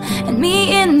arm and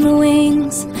me in the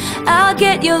wings. I'll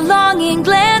get your longing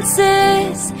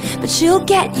glances, but she'll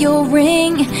get your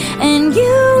ring. And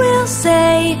you will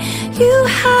say you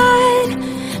had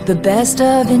the best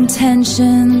of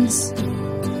intentions.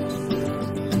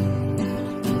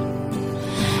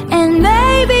 And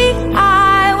maybe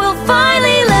I will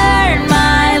finally learn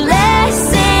my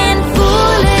lesson.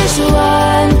 Foolish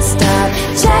one, stop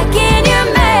checking your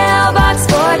mailbox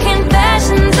for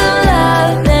confessions of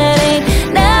love that ain't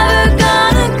never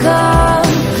gonna come.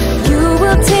 You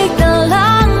will take the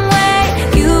long way,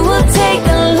 you will take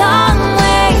the long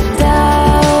way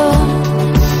down.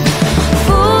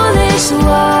 Foolish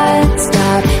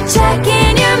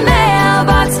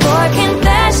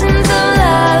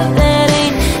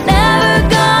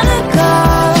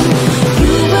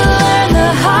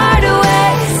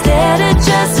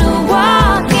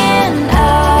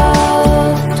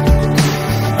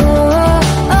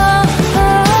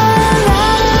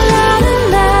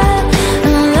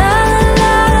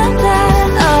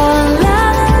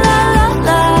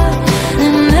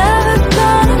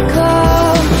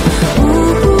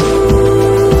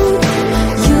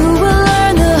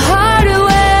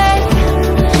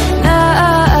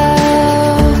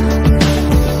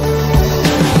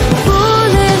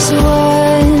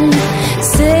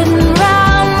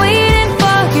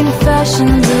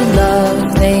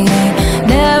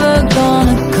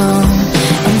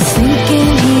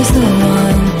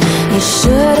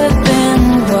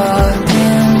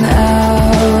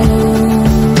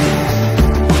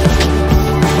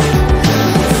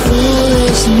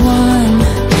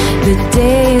the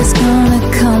day is gonna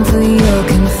come for your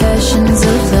confessions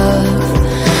of love.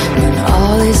 When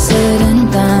all is said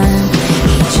and done,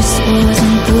 he just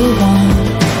wasn't the one.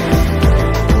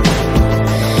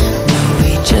 No,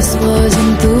 he just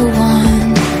wasn't the one.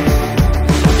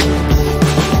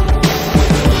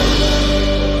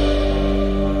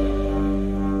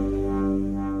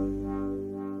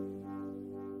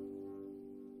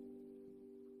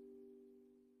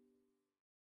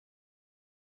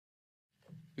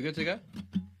 We good to go?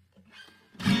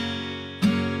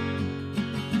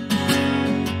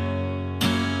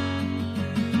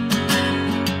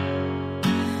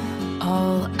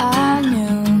 All I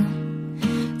knew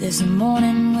this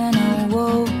morning when I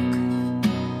woke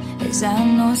is I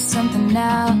know something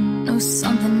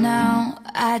now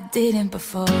I didn't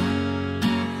before.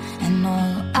 And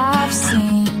all I've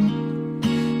seen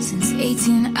since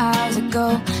 18 hours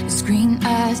ago is green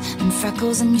eyes and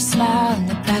freckles and your smile in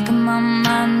the back of my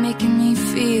mind, making me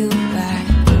feel right.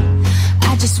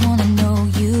 I just wanna know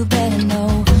you better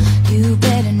know, you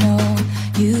better know,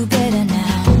 you better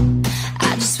now.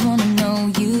 I just wanna know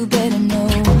you better know,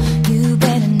 you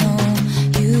better know,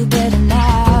 you better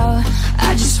now.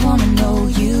 I just wanna know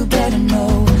you better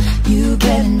know, you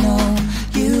better know,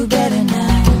 you better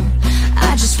now.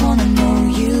 I just wanna know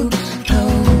you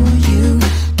know, you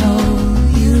know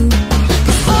you.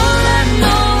 'Cause all I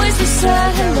know is we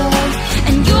said hello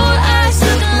and your eyes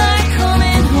looking like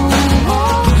coming home.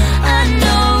 All I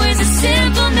know is a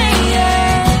simple name,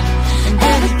 yeah, and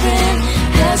everything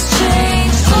has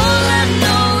changed. All I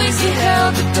know is you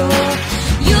held the door.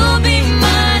 You'll be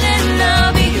mine and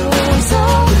I'll be yours.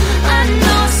 All I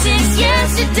know since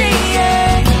yesterday,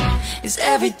 yeah, is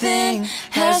everything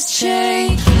has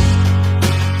changed.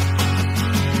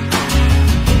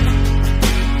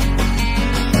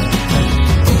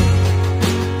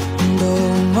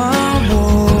 My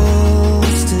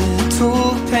walls still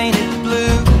tall, painted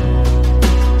blue,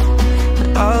 but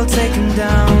I'll take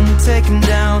them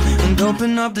down, and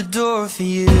open up the door for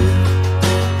you.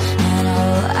 And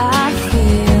all I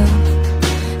feel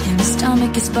in my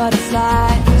stomach is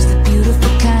butterflies, the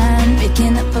beautiful kind,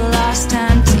 picking up for lost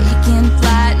time, taking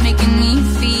flight, making me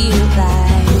feel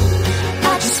like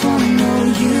I just wanna know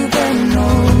you better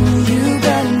know, you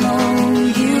better know,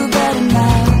 you better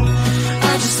know.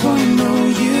 I just wanna know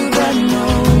you better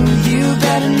know, you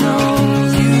better know,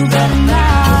 you better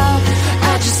now.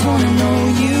 I just wanna know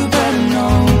you better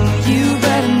know, you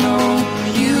better know,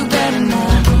 you better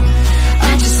now.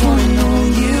 I just wanna know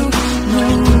you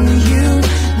know, you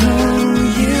know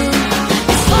you.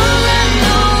 'Cause all I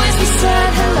know is we said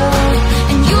hello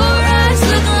and your eyes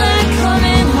look like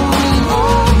coming home.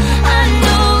 All I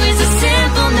know is a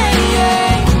simple name,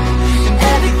 yeah,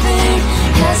 everything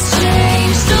has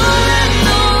changed. All I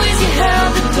know is you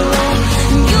held the door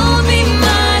and you'll be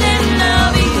mine and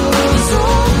I'll be yours.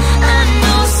 All I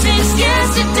know since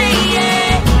yesterday,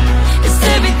 yeah, is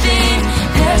everything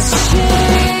has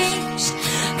changed.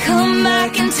 Come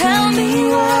back and tell me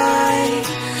why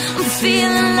I'm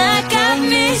feeling like I've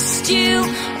missed you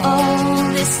all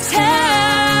this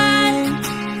time.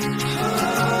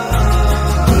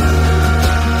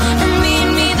 And meet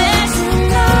me there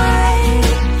tonight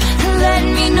and let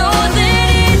me know that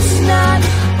it's not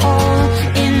all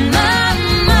in my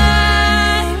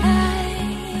mind.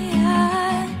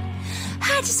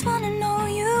 I just wanna know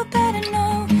you better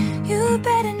know, you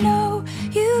better know,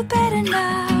 you better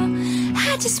now.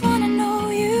 I just wanna know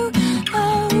you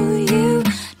know, you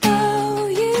know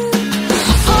you.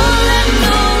 All I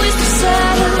know is we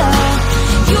said hello.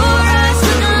 Your eyes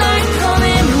looking like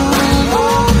coming home.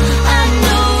 All I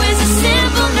know is a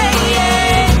simple name,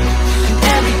 yeah,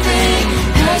 everything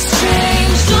has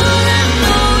changed. All I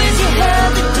know is you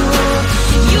held the door.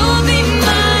 You'll be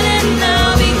mine and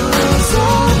I'll be yours.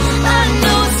 All I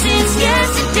know since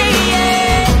yesterday,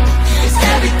 yeah, is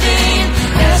everything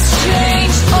has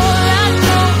changed. All I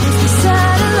know is we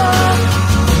said hello.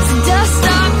 So dust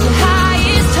off the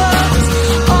highest hopes.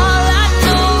 All I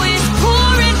know is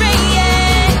pouring rain,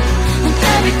 yeah, and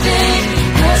everything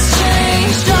has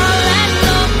changed. All I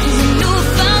know is a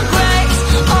newfound grace.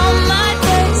 All my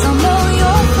days I'll know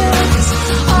your face.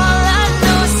 All I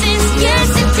know since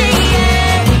yesterday,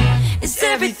 yeah, is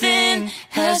everything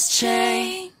has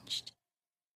changed.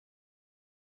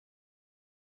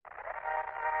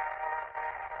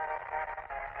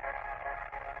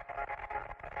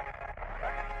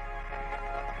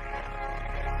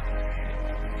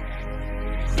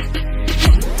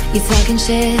 You're talking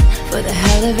shit for the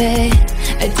hell of it.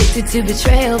 Addicted to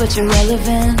betrayal, but you're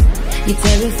relevant. You're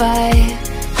terrified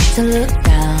to look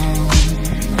down.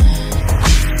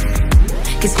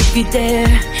 'Cause if you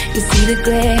dare, you see the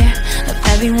glare of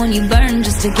everyone you burn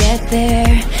just to get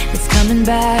there, it's coming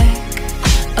back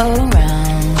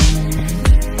around.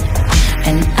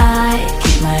 And I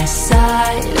keep my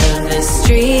side of the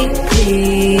street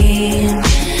clean.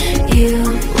 You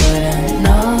wouldn't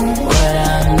know what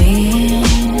I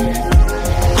mean.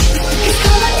 'Cause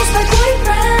karma is my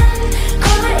boyfriend,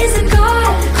 karma is a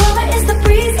god, karma is the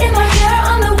breeze in my hair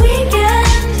on the weekend.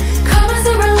 Karma's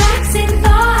a relaxing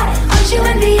thought. Aren't you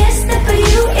envious that for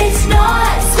you it's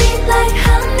not? Sweet like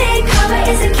honey, karma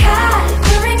is a cat,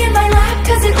 purring in my lap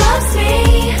 'cause it loves me,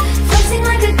 flexing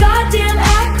like a goddamn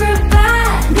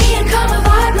acrobat. Me and karma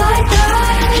vibe like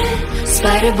that.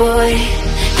 Spider boy,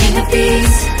 king of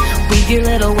thieves, weave your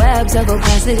little webs of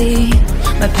opacity.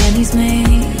 My pennies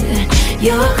made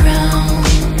your crown.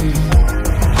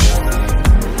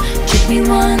 Trick me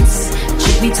once,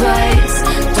 trick me twice.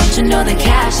 Don't you know that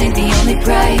cash ain't the only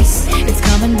price? It's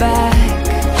coming back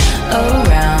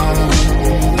around.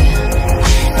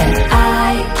 And I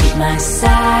keep my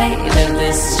side of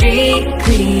the street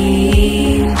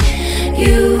clean.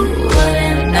 You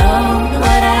wouldn't know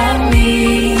what I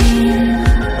mean.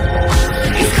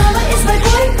 'Cause karma is my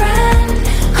boyfriend,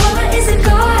 karma is a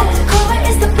god, karma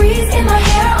is the breeze in my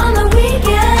hair on the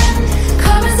weekend.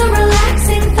 Karma's a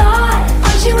relaxing thought.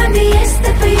 Aren't you envious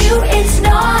that for you it's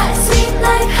not? Sweet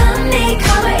like honey,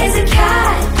 karma is a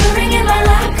cat, purring in my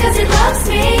lap 'cause it loves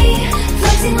me,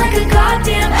 flexing like a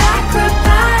goddamn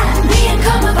acrobat. Me and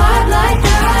karma vibe like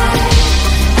that.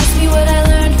 Ask me what I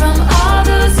learned from all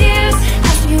those years,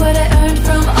 ask me what I earned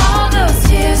from all those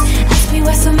tears. Ask me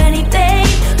why so many think,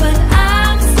 but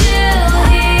I'm still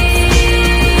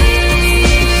here.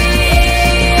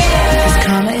 'Cause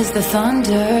karma is the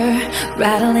thunder,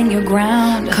 rattling your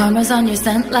ground. Karma's on your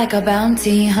scent like a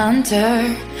bounty hunter.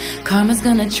 Karma's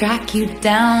gonna track you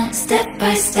down, step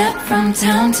by step from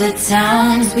town to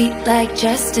town. Sweet like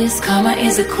justice, karma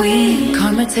is a queen.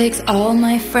 Karma takes all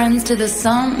my friends to the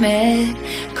summit.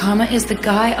 Karma is the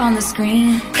guy on the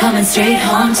screen, coming straight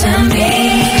home to me.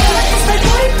 Karma is my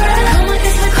boyfriend,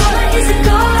 karma is a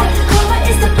god, karma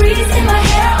is the breeze in my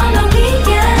hair on the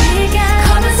weekend.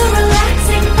 Karma's a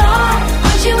relaxing thought.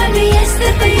 Aren't you envious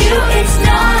that for you it's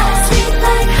not? Sweet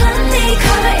like honey,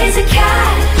 karma is a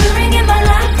cat, purring in my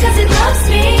lap 'cause it loves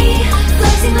me,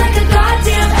 flexing like a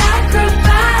goddamn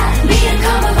acrobat. Me and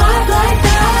karma vibe like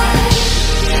that.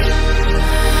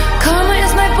 Karma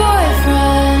is my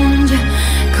boyfriend,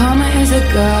 karma is a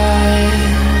god.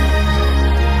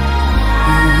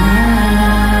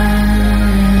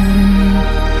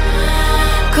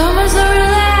 Karma's a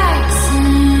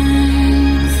relaxing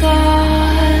thought.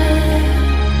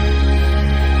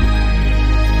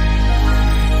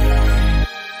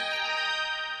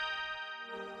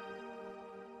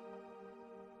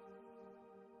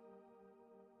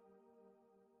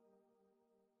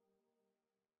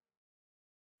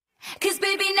 Cause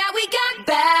baby, now we got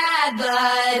bad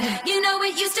blood. You know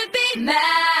it used to be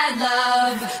mad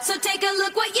love. So take a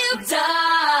look what you've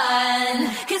done.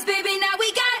 Cause baby, now we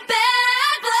got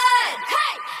bad blood.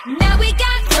 Hey! Now we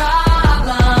got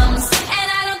problems, and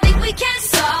I don't think we can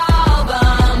solve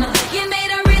them. You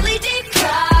made a really deep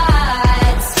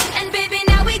cut, and baby,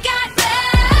 now we got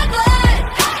bad blood.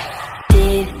 Hey!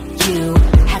 Did you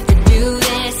have to do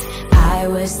this? I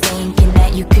was thinking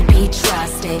that you could be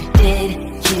trusted. Did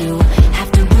you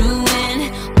have to ruin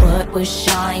what was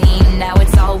shiny? Now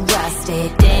it's all rusted.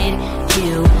 Did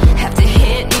you have to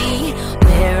hit me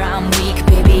where I'm weak?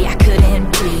 Baby, I couldn't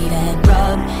breathe, and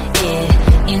rub it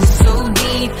in so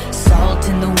deep. Salt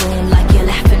in the wound like you're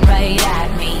laughing right at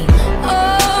me.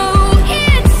 Oh,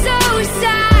 it's so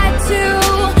sad to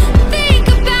think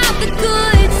about the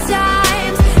good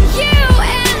times, you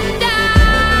and I.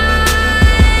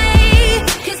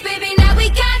 'Cause baby, now we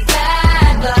got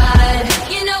bad blood.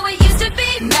 You know it used to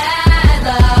be mad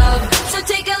love. So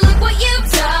take a look what you've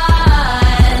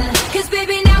done. 'Cause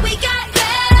baby, now we got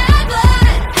bad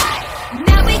blood. Hey!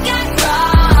 Now we got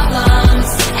problems,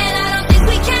 and I don't think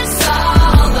we can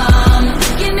solve them.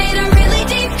 You made a really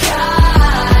deep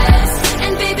cut,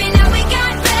 and baby, now we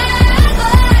got bad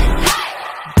blood. Hey!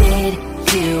 Did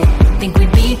you think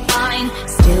we'd be fine?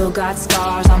 Still got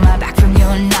scars on my back from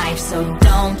your knife, so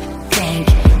don't think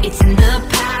it's in the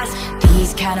past.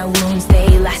 These kind of wounds, they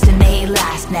last and they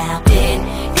last now. Did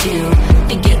you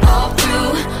think it all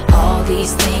through? All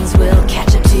these things will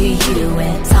catch up to you,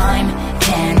 and time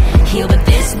can heal, but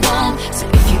this won't. So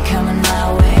if you're coming my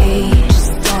way,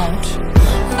 just don't.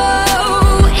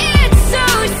 Oh, it's so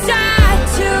sad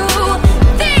to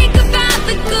think about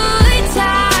the good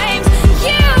times,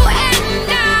 you and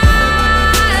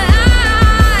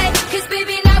I. 'Cause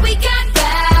baby, now we got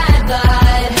bad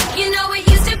blood. You know it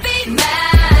used to be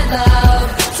mad love.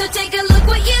 So take a look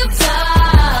what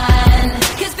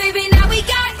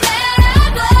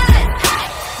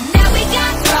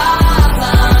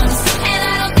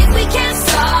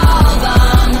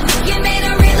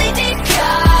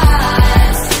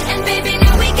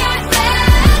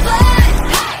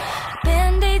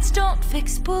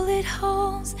bullet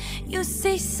holes. You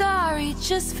say sorry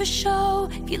just for show.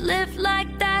 If you live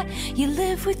like that, you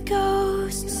live with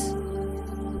ghosts.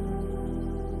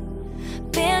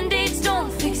 Band-aids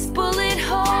don't fix bullet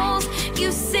holes.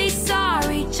 You say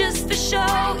sorry just for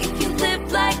show. If you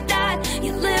live like that,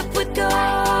 you live with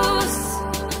ghosts.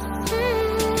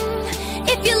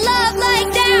 If you love like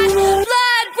that,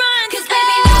 blood run. 'Cause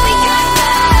baby, now we got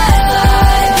bad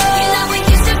blood. You know we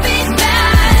used to be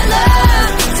bad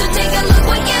love. So take a look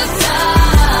what you've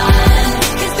done.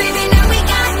 'Cause baby, now we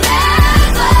got bad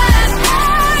blood.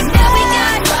 Now we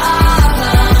got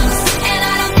problems, and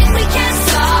I don't think we can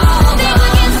solve them.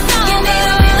 You made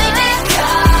a really big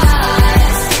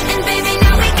cuts, and baby,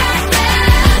 now we got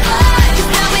bad blood. 'Cause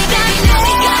now we got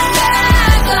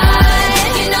bad blood.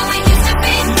 You know we used to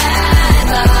be bad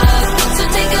love. So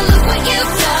take a look what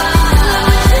you've done.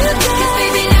 'Cause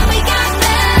baby, now we got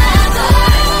bad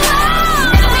blood.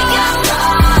 Now we got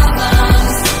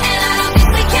problems, and I don't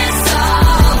think we can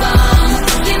solve them.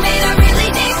 You made a really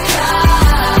big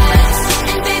cuts,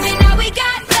 and baby, now we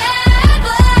got bad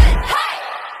blood. Hey!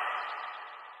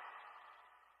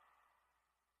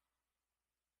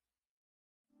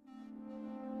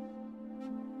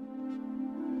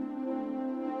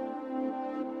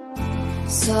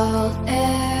 Salt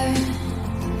air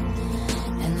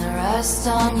and the rust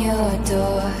on your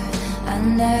door. I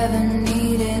never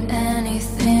needed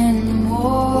anything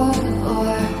more.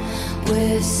 Or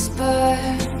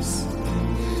whispers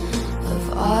of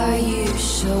are you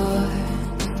sure?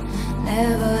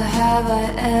 Never have I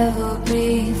ever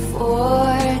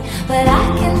before. But I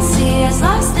can see us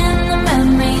lost in the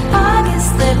memory. August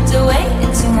slipped away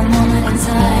into a moment in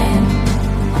time.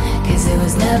 'Cause it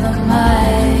was never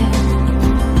mine.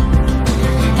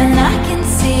 And I can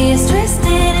see us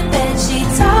twisted in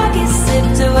bedsheets. August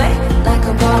slipped away like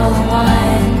a bottle of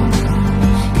wine.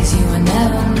 'Cause you were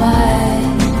never mine.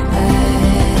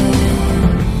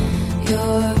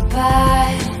 You're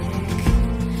back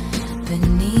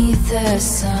beneath the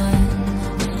sun,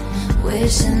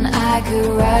 wishing I could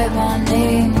write my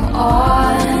name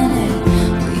on it.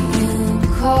 Will you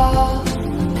call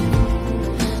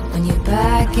when you're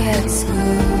back at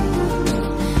school?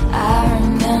 I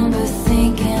remember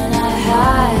thinking I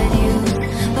had you,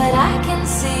 but I can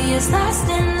see us lost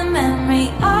in the memory.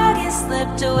 August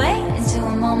slipped away into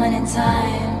a moment in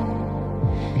time.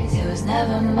 'Cause it was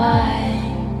never mine.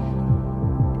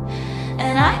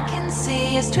 And I can see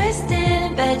us twisted in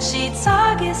bedsheets.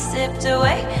 August slipped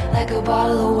away like a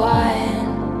bottle of wine.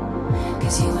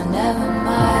 'Cause you were never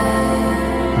mine.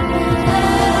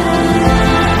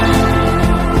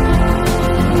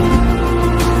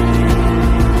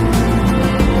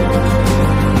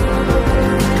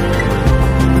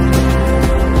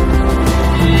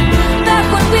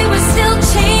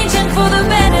 Changing for the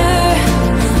better.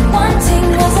 Wanting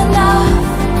was enough.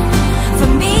 For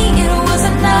me it was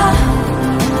enough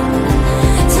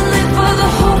to live for the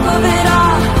hope of it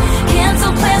all.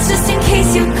 Cancel plans just in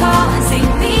case you call and say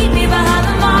meet me behind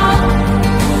the mall.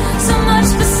 So much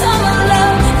for summer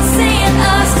love and saying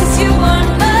us 'cause you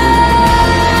weren't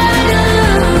mine to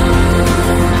lose.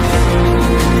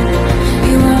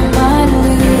 You weren't mine to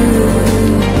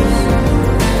lose.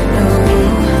 No.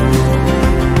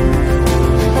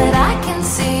 But I can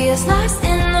see us lost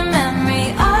in the memory.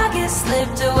 August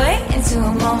slipped away into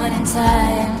a moment in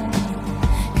time.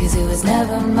 'Cause it was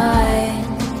never mine.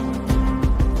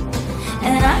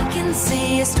 And I can see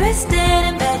us twisted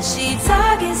in bedsheets.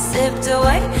 August slipped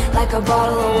away like a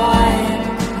bottle of wine.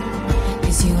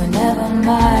 'Cause you were never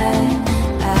mine.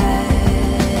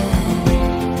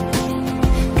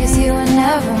 'Cause you were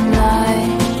never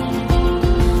mine.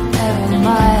 Never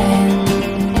mine.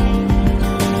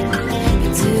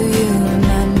 Do you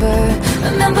remember?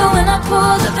 Remember when I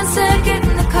pulled up and said get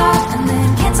in the car, and then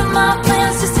cancel my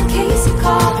plans just in case you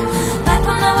called? Like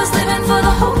when I was living for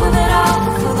the hope of it all.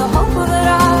 For the hope of it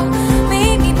all.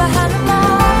 Meet me behind the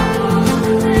mall.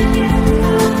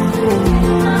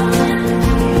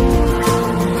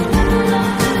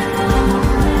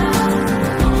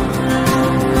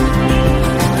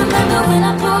 Remember when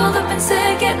I pulled up and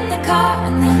said get in the car,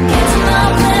 and then cancel my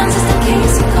plans just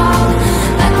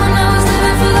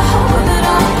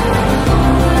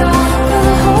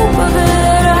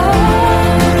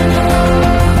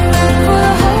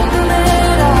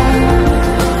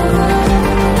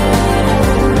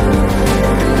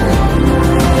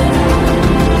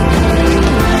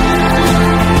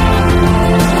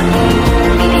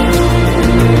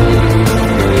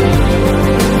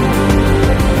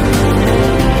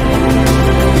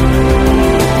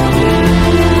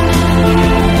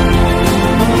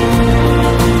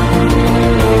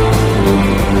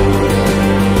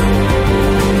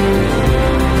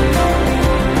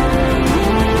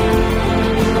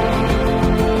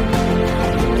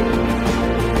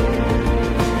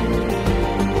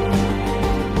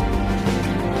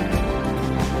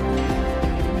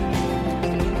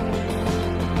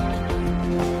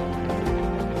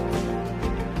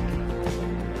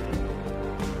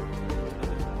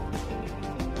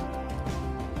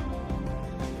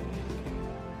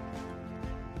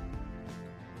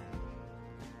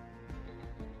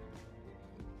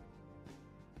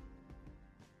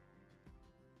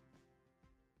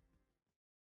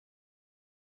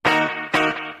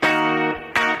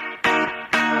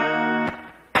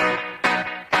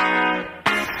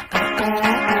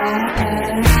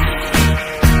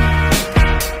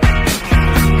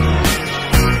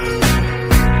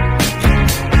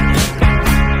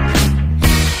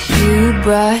You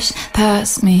brush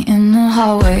past me in the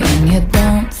hallway and you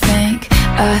don't think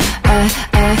I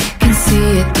can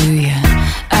see it, do you?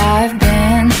 I've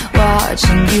been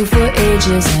watching you for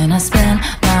ages and I spend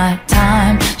my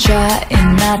time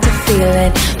trying not to feel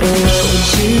it. But what would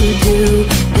you do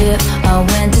if I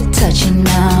went to touch you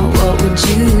now? What would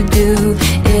you do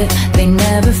if they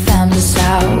never found us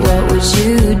out? What would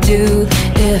you do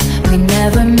if we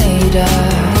never made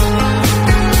up?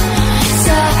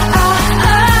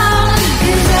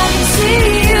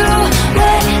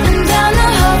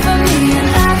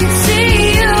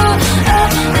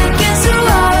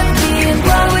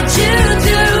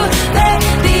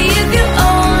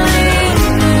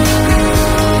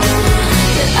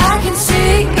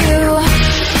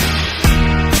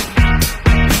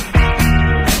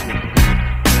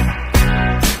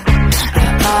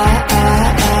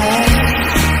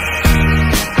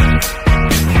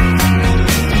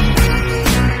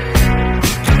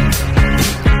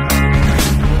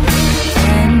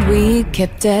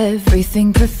 Kept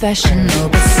everything professional,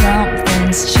 but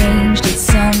something's changed. It's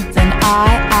something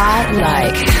I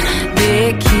like.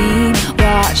 They keep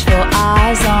watchful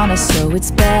eyes on us, so it's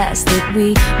best that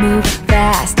we move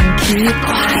fast and keep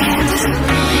quiet.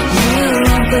 You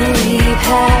won't believe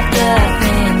half the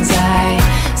things I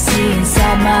see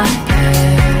inside my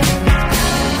head.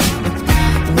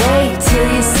 Wait till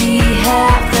you see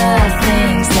half the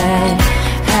things that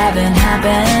haven't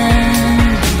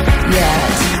happened yet.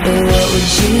 But what would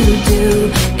you do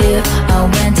if I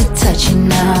went to touch you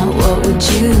now? What would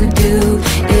you do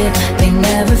if they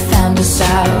never found us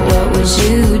out? What would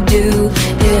you do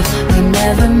if we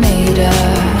never made up?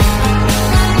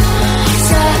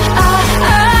 So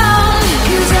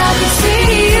cause I can see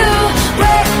you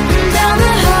waiting down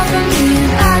the hall from me,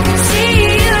 and I can see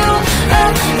you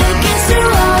up against the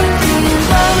wall with me. And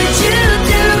what would you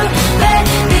do,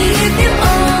 baby, if you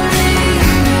only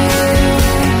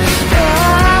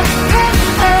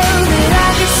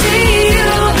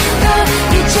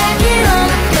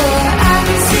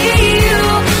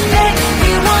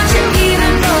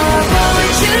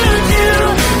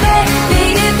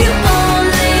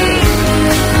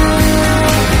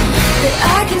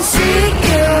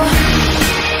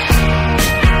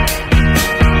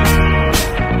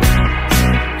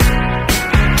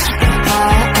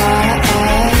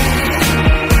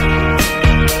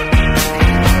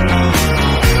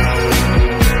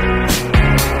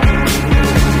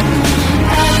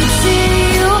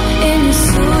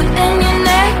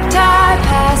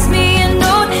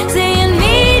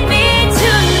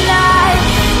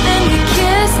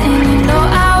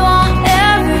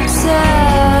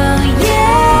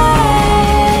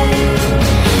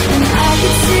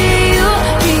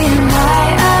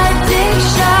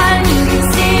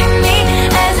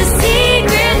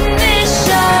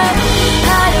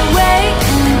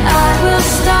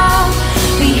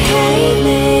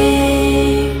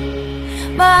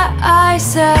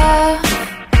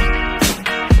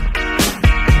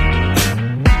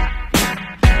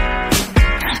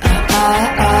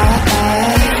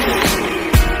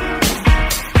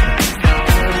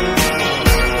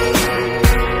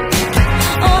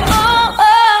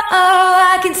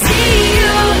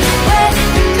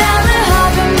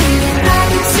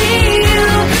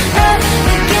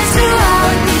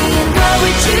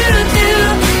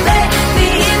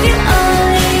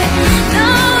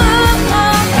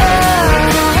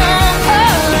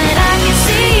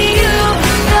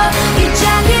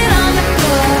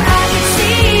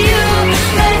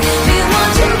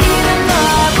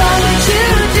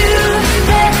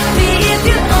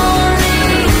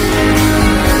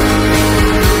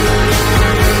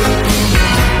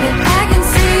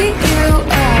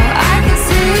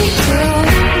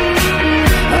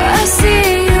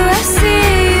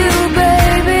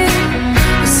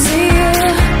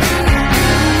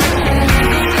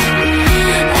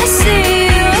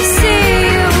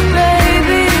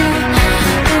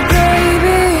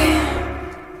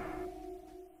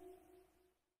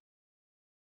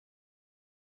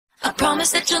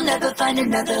promise that you'll never find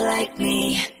another like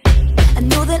me. I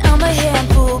know that I'm a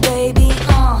handful, baby.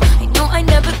 I know I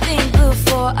never think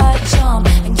before I jump,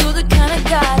 and you're the kind of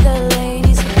guy the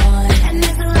ladies want. And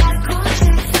there's a lot of cool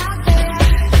chicks out there.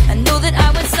 I know that I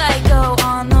went psycho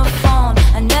on the phone.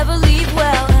 I never leave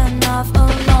well enough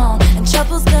alone, and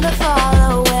trouble's gonna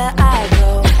follow where I go.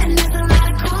 And there's a lot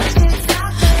of cool chicks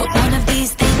out there. But one of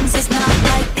these things is not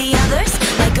like the others,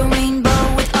 like a rainbow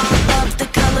with all of the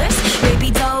colors. Baby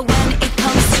doll, when it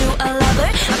comes to a lover,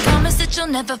 I promise that you'll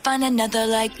never find another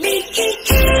like me.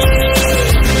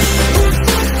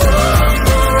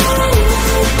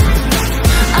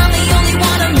 I'm the only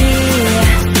one of me.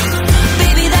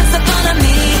 Baby, that's the fun of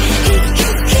me.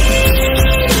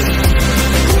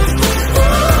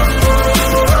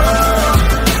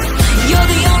 You're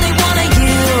the only one of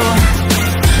you.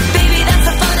 Baby, that's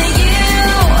the fun of you.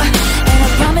 And I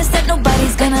promise that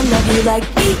nobody's gonna love you like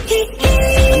me.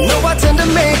 I know I tend to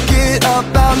make it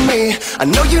about me. I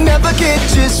know you never get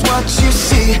just what you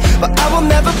see, but I will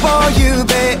never bore you,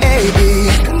 baby.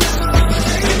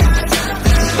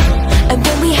 And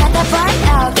when we had that fight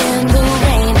out in the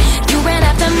rain, you ran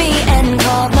after me and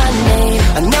called my name.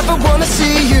 I never wanna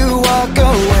see you walk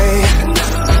away,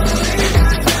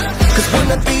 'cause one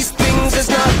of these things is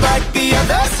not like the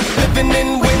others. Living in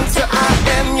winter, I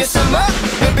am your summer.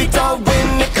 Maybe dull when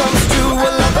it comes to a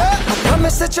lover. I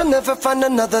promise that you'll never find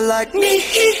another like me.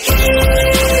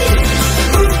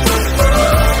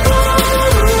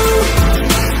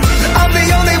 I'm the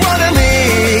only one of me.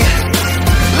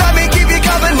 Let me keep you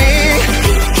company.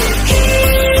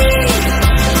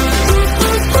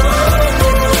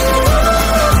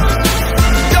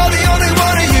 You're the only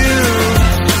one of you.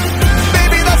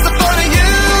 Baby, that's the fun of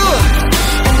you.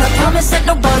 And I promise that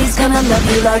nobody's gonna love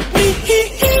you like me. Hey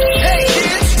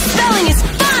kids, Spelling is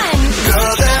fun,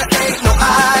 girl, there ain't no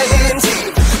I-N-T.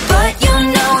 but you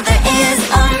know there is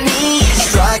a me.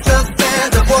 Strike the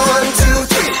band of 1, 2,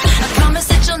 3. I promise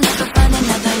that you'll never find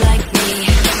another like me.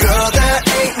 Girl, there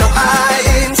ain't no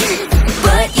I-N-T.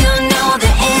 But you know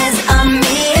there is a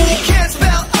me. You can't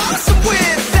spell awesome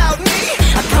without me.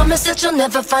 I promise that you'll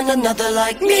never find another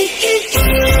like me.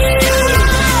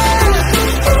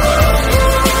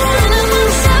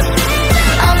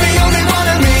 I'm the only one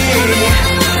of me.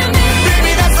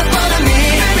 Baby, that's the fun of me.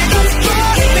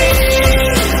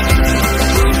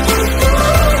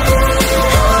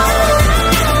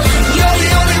 You're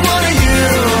the only one of you.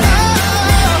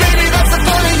 Baby, that's the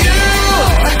fun of you.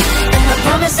 And I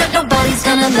promise that nobody's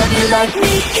gonna love you like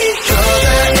me. Girl,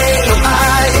 there ain't no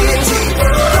I-N-T.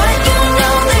 But you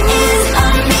know there is a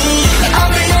me.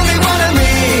 I'm the only one of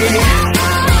me.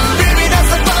 Baby, that's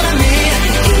the fun of me.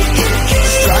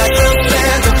 Strike the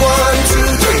band of 1, 2,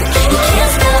 3. You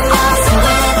can't spell awesome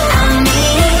without me.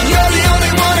 You're the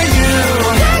only one of you.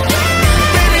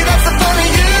 Baby, that's the fun of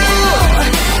you.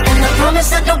 And I promise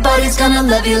that nobody's gonna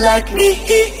love you like me.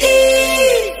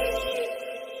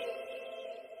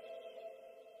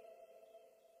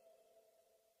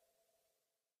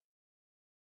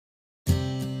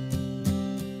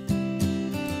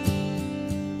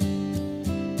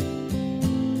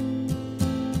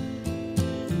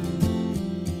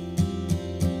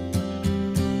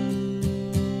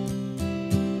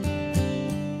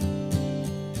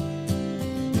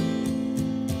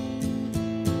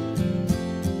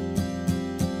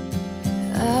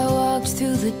 I walked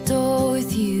through the door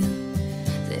with you.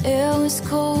 The air was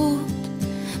cold,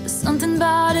 but something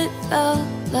about it felt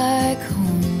like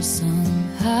home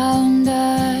somehow. And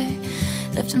I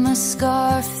left my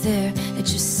scarf there at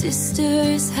your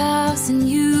sister's house, and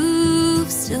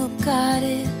you've still got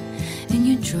it in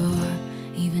your drawer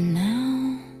even now.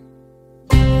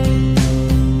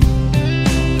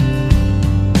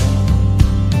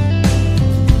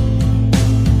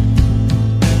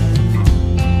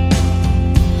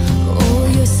 Oh,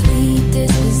 your sweet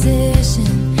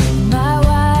disposition, my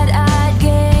wide-eyed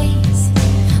gaze.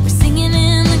 We're singing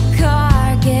in the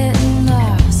car, getting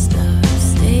lost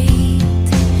upstate.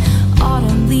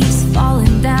 Autumn leaves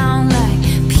falling down like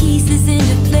pieces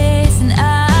into place, and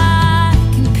I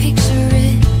can picture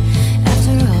it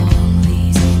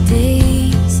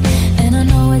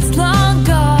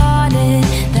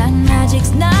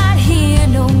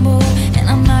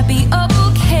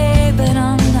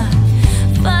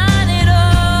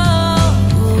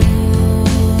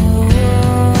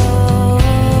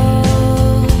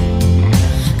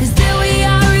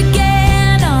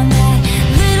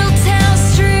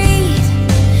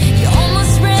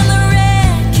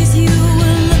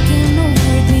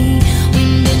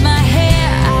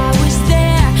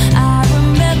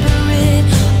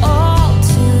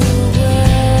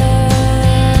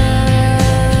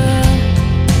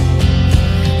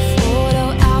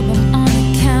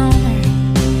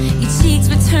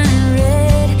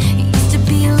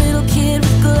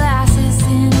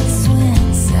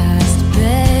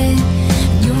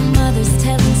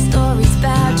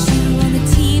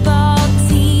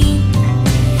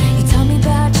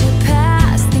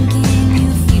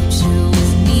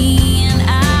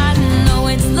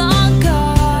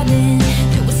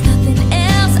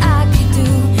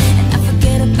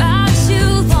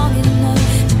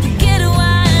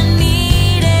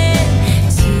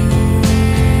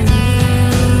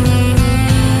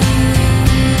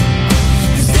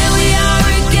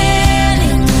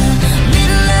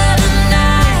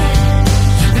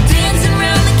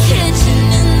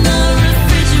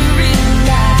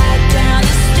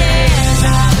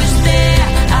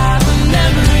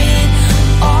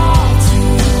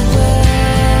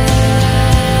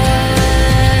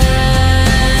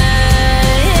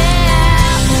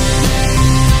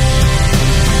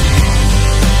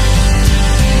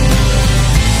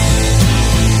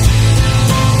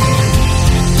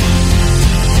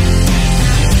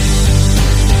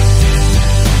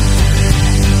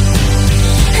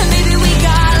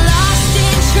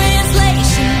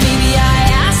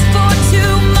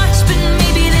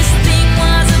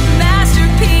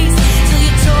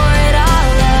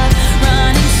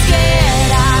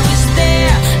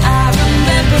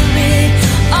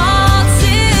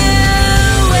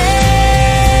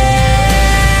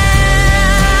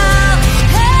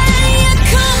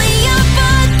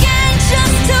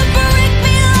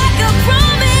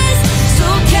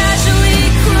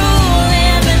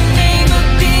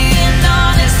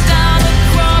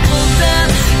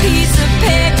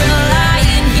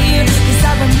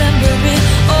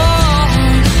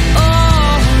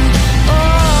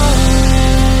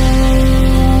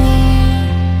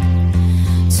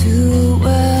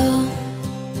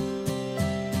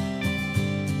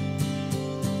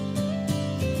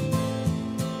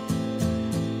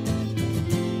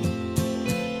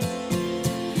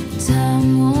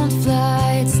Time won't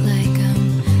fly, it's like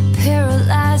I'm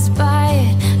paralyzed by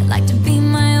it. I'd like to